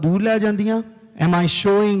ਖੁਦਾ ਤੋਂ ਦੂਰ ਲੈ ਜਾਂਦੀਆਂ? Am I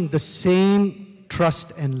showing the same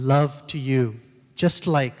trust and love to you just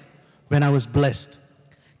like when I was blessed?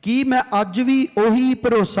 ਕੀ ਮੈਂ ਅੱਜ ਵੀ ਉਹੀ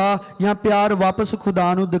ਭਰੋਸਾ ਜਾਂ ਪਿਆਰ ਵਾਪਸ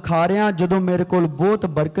ਖੁਦਾ ਨੂੰ ਦਿਖਾ ਰਿਹਾ ਜਦੋਂ ਮੇਰੇ ਕੋਲ ਬਹੁਤ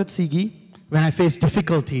ਬਰਕਤ ਸੀਗੀ? When I face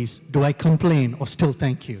difficulties, do I complain or still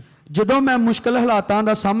thank you? ਜਦੋਂ ਮੈਂ ਮੁਸ਼ਕਲ ਹਾਲਾਤਾਂ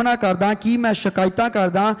ਦਾ ਸਾਹਮਣਾ ਕਰਦਾ, ਕੀ ਮੈਂ ਸ਼ਿਕਾਇਤਾਂ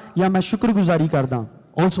ਕਰਦਾ ਜਾਂ ਮੈਂ ਸ਼ੁਕਰਗੁਜ਼ਾਰੀ ਕਰਦਾ?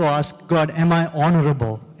 Also ask God, am I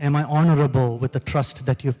honorable? Am I honorable with the trust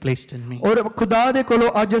that you've placed in me? ਔਰ ਖੁਦਾ ਦੇ ਕੋਲੋਂ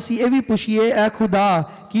ਅੱਜ ਅਸੀਂ ਇਹ ਵੀ ਪੁੱਛੀਏ, ਐ ਖੁਦਾ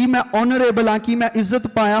ਕੀ ਮੈਂ honorable ਹਾਂ, ਕੀ ਮੈਂ ਇੱਜ਼ਤ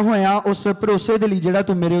ਪਾਇਆ ਹੋਇਆ ਉਸ ਭਰੋਸੇ ਦੇ ਲਈ ਜਿਹੜਾ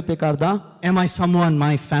ਤੂੰ ਮੇਰੇ ਉੱਤੇ ਕਰਦਾ? Am I someone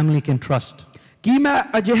my family can trust? ਕੀ ਮੈਂ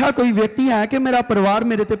ਅਜਿਹਾ ਕੋਈ ਵਿਅਕਤੀ ਹੈ ਕਿ ਮੇਰਾ ਪਰਿਵਾਰ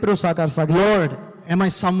ਮੇਰੇ ਤੇ ਭਰੋਸਾ ਕਰ ਸਕਦਾ? Lord, am I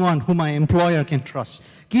someone who my employer can trust?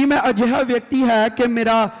 ਕੀ ਮੈਂ ਅਜਿਹਾ ਵਿਅਕਤੀ ਹੈ ਕਿ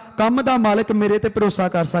ਮੇਰਾ ਕੰਮ ਦਾ ਮਾਲਕ ਮੇਰੇ ਤੇ ਭਰੋਸਾ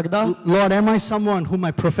ਕਰ ਸਕਦਾ? Lord, am I someone who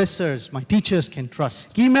my professors, my teachers can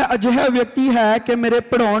trust? ਕੀ ਮੈਂ ਅਜਿਹਾ ਵਿਅਕਤੀ ਹੈ ਕਿ ਮੇਰੇ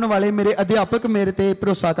ਪੜਾਉਣ ਵਾਲੇ ਮੇਰੇ ਅਧਿਆਪਕ ਮੇਰੇ ਤੇ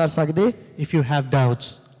ਭਰੋਸਾ ਕਰ ਸਕਦੇ? If you have doubts,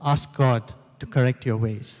 ask God to correct your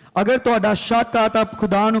ways. ਅਗਰ ਤੁਹਾਡਾ ਸ਼ੱਕ ਆ ਤਾਂ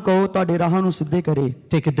ਖੁਦਾ ਨੂੰ ਕਹੋ ਤੁਹਾਡੇ ਰਾਹਾਂ ਨੂੰ ਸਿੱਧੇ ਕਰੇ।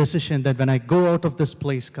 Take a decision that when I go out of this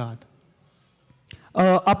place, God,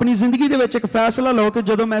 ਆਪਣੀ ਜ਼ਿੰਦਗੀ ਦੇ ਵਿੱਚ ਇੱਕ ਫੈਸਲਾ ਲਓ ਕਿ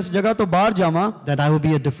ਜਦੋਂ ਮੈਂ ਇਸ ਜਗ੍ਹਾ ਤੋਂ ਬਾਹਰ ਜਾਵਾਂ that I will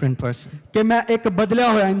be a different person. ਕਿ ਮੈਂ ਇੱਕ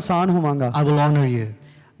ਬਦਲਿਆ ਹੋਇਆ ਇਨਸਾਨ ਹੋਵਾਂਗਾ। I will honor you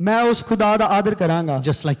ਮੈਂ ਉਸ ਖੁਦਾ ਦਾ ਆਦਰ ਕਰਾਂਗਾ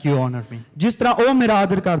just like you honor me. ਜਿਸ ਤਰ੍ਹਾਂ ਉਹ ਮੇਰਾ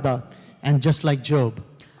ਆਦਰ ਕਰਦਾ। And just like Job,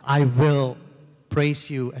 I will praise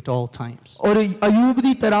you at all times. ਔਰ ਅਯੂਬ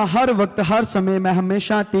ਦੀ ਤਰ੍ਹਾਂ ਹਰ ਵਕਤ ਹਰ ਸਮੇਂ ਮੈਂ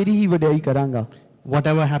ਹਮੇਸ਼ਾ ਤੇਰੀ ਹੀ ਵਡਿਆਈ ਕਰਾਂਗਾ।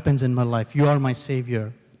 Whatever happens in my life, you are my savior.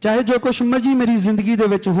 ਚਾਹੇ ਜੋ ਕੁਛ ਮਰਜੀ ਮੇਰੀ ਜ਼ਿੰਦਗੀ ਦੇ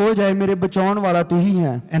ਵਿੱਚ ਹੋ ਜਾਏ, ਮੇਰੇ ਬਚਾਉਣ ਵਾਲਾ ਤੂੰ ਹੀ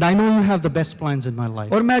ਹੈ। And I know you have the best plans in my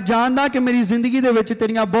life. ਔਰ ਮੈਂ ਜਾਣਦਾ ਕਿ ਮੇਰੀ ਜ਼ਿੰਦਗੀ ਦੇ ਵਿੱਚ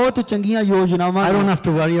ਤੇਰੀਆਂ ਬਹੁਤ ਚੰਗੀਆਂ ਯੋਜਨਾਵਾਂ I don't have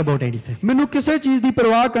to worry about anything. ਮੈਨੂੰ ਕਿਸੇ ਚੀਜ਼ ਦੀ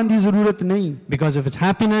ਪਰਵਾਹ ਕਰਨ ਦੀ ਜ਼ਰੂਰਤ ਨਹੀਂ। Because if it's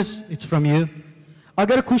happiness, it's from you.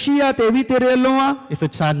 ਅਗਰ ਖੁਸ਼ੀ ਆ ਤੇ ਵੀ ਤੇਰੇ ਵੱਲੋਂ ਆ। If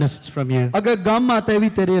it's sadness, it's from you. ਅਗਰ ਗਮ ਆ ਤੇ ਵੀ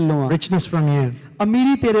ਤੇਰੇ ਵੱਲੋਂ ਆ। Richness from you.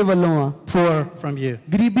 ਅਮੀਰੀ ਤੇਰੇ ਵੱਲੋਂ ਆ। Poor from you.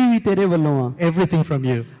 ਗਰੀਬੀ ਵੀ ਤੇਰੇ ਵੱਲੋਂ ਆ। Everything from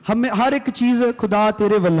you. ਹਰ ਇੱਕ ਚੀਜ਼ ਖੁਦਾ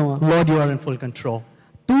ਤੇਰੇ ਵੱਲੋਂ ਆ। Lord, you are in full control.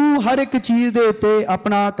 ਤੂੰ ਹਰ ਇੱਕ ਚੀਜ਼ ਦੇ ਉੱਤੇ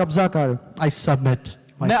ਆਪਣਾ ਕਬਜ਼ਾ ਕਰ। I submit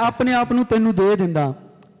ਮੈਂ myself. ਆਪਣੇ ਆਪ ਨੂੰ ਤੈਨੂੰ ਦੇ ਦਿੰਦਾ।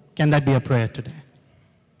 Can that be a prayer today?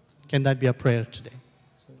 Can that be a prayer today?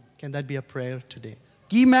 Can that be a prayer today?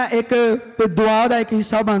 ਕੀ ਮੈਂ ਇੱਕ ਦੁਆ ਦਾ ਇੱਕ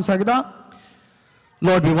ਹਿੱਸਾ ਬਣ ਸਕਦਾ?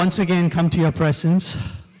 Lord, we once again come to your presence.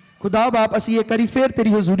 ਖੁਦਾ ਬਾਪ ਅਸੀਂ ਇੱਕ ਵਾਰੀ ਫੇਰ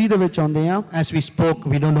ਤੇਰੀ ਹਜ਼ੂਰੀ ਦੇ ਵਿੱਚ ਆਉਂਦੇ ਹਾਂ। As we spoke,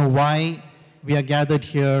 we don't know why we are gathered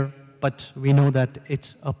here, but we know that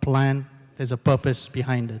it's a plan. There's a purpose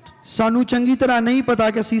behind it. ਸਾਨੂੰ ਚੰਗੀ ਤਰ੍ਹਾਂ ਨਹੀਂ ਪਤਾ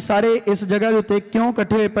ਕਿ ਅਸੀਂ ਸਾਰੇ ਇਸ ਜਗ੍ਹਾ ਦੇ ਉੱਤੇ ਕਿਉਂ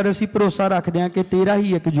ਇਕੱਠੇ ਹੋਏ, ਪਰ ਅਸੀਂ ਭਰੋਸਾ ਰੱਖਦੇ ਹਾਂ ਕਿ ਤੇਰਾ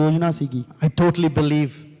ਹੀ ਇੱਕ ਯੋਜਨਾ ਸੀਗੀ। I totally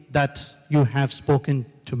believe that you have spoken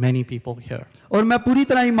to many people here. ਔਰ ਮੈਂ ਪੂਰੀ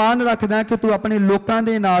ਤਰ੍ਹਾਂ ਈਮਾਨ ਰੱਖਦਾ ਕਿ ਤੂੰ ਆਪਣੇ ਲੋਕਾਂ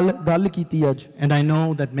ਦੇ ਨਾਲ ਗੱਲ ਕੀਤੀ ਅੱਜ। And I know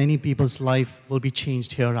that many people's life will be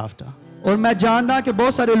changed hereafter. ਔਰ ਮੈਂ ਜਾਣਦਾ ਕਿ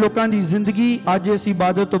ਬਹੁਤ ਸਾਰੇ ਲੋਕਾਂ ਦੀ ਜ਼ਿੰਦਗੀ ਅੱਜ ਇਸ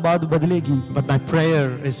ਇਬਾਦਤ ਤੋਂ ਬਾਅਦ ਬਦਲੇਗੀ। But my prayer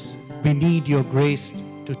is we need your grace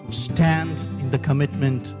to stand in the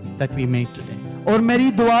commitment that we made today. ਔਰ ਮੇਰੀ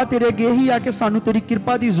ਦੁਆ ਤੇਰੇ ਅੱਗੇ ਹੀ ਆ ਕਿ ਸਾਨੂੰ ਤੇਰੀ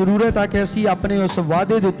ਕਿਰਪਾ ਦੀ ਜ਼ਰੂਰਤ ਆ ਕਿ ਅਸੀਂ ਆਪਣੇ ਉਸ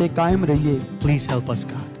ਵਾਅਦੇ ਦੇ ਉੱਤੇ ਕਾਇਮ ਰਹੀਏ। Please help us,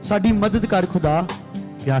 God. ਸਾਡੀ ਮਦਦ ਕਰ ਖੁਦਾ।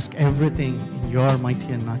 We ask everything in your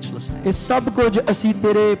mighty and matchless name. ਇਹ ਸਭ ਕੁਝ ਅਸੀਂ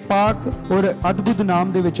ਤੇਰੇ ਪਾਕ ਔਰ ਅਦਭੁਤ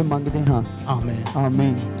ਨਾਮ ਦੇ ਵਿੱਚ ਮੰਗਦੇ ਹਾਂ। Amen.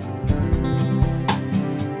 ਆਮੀਨ।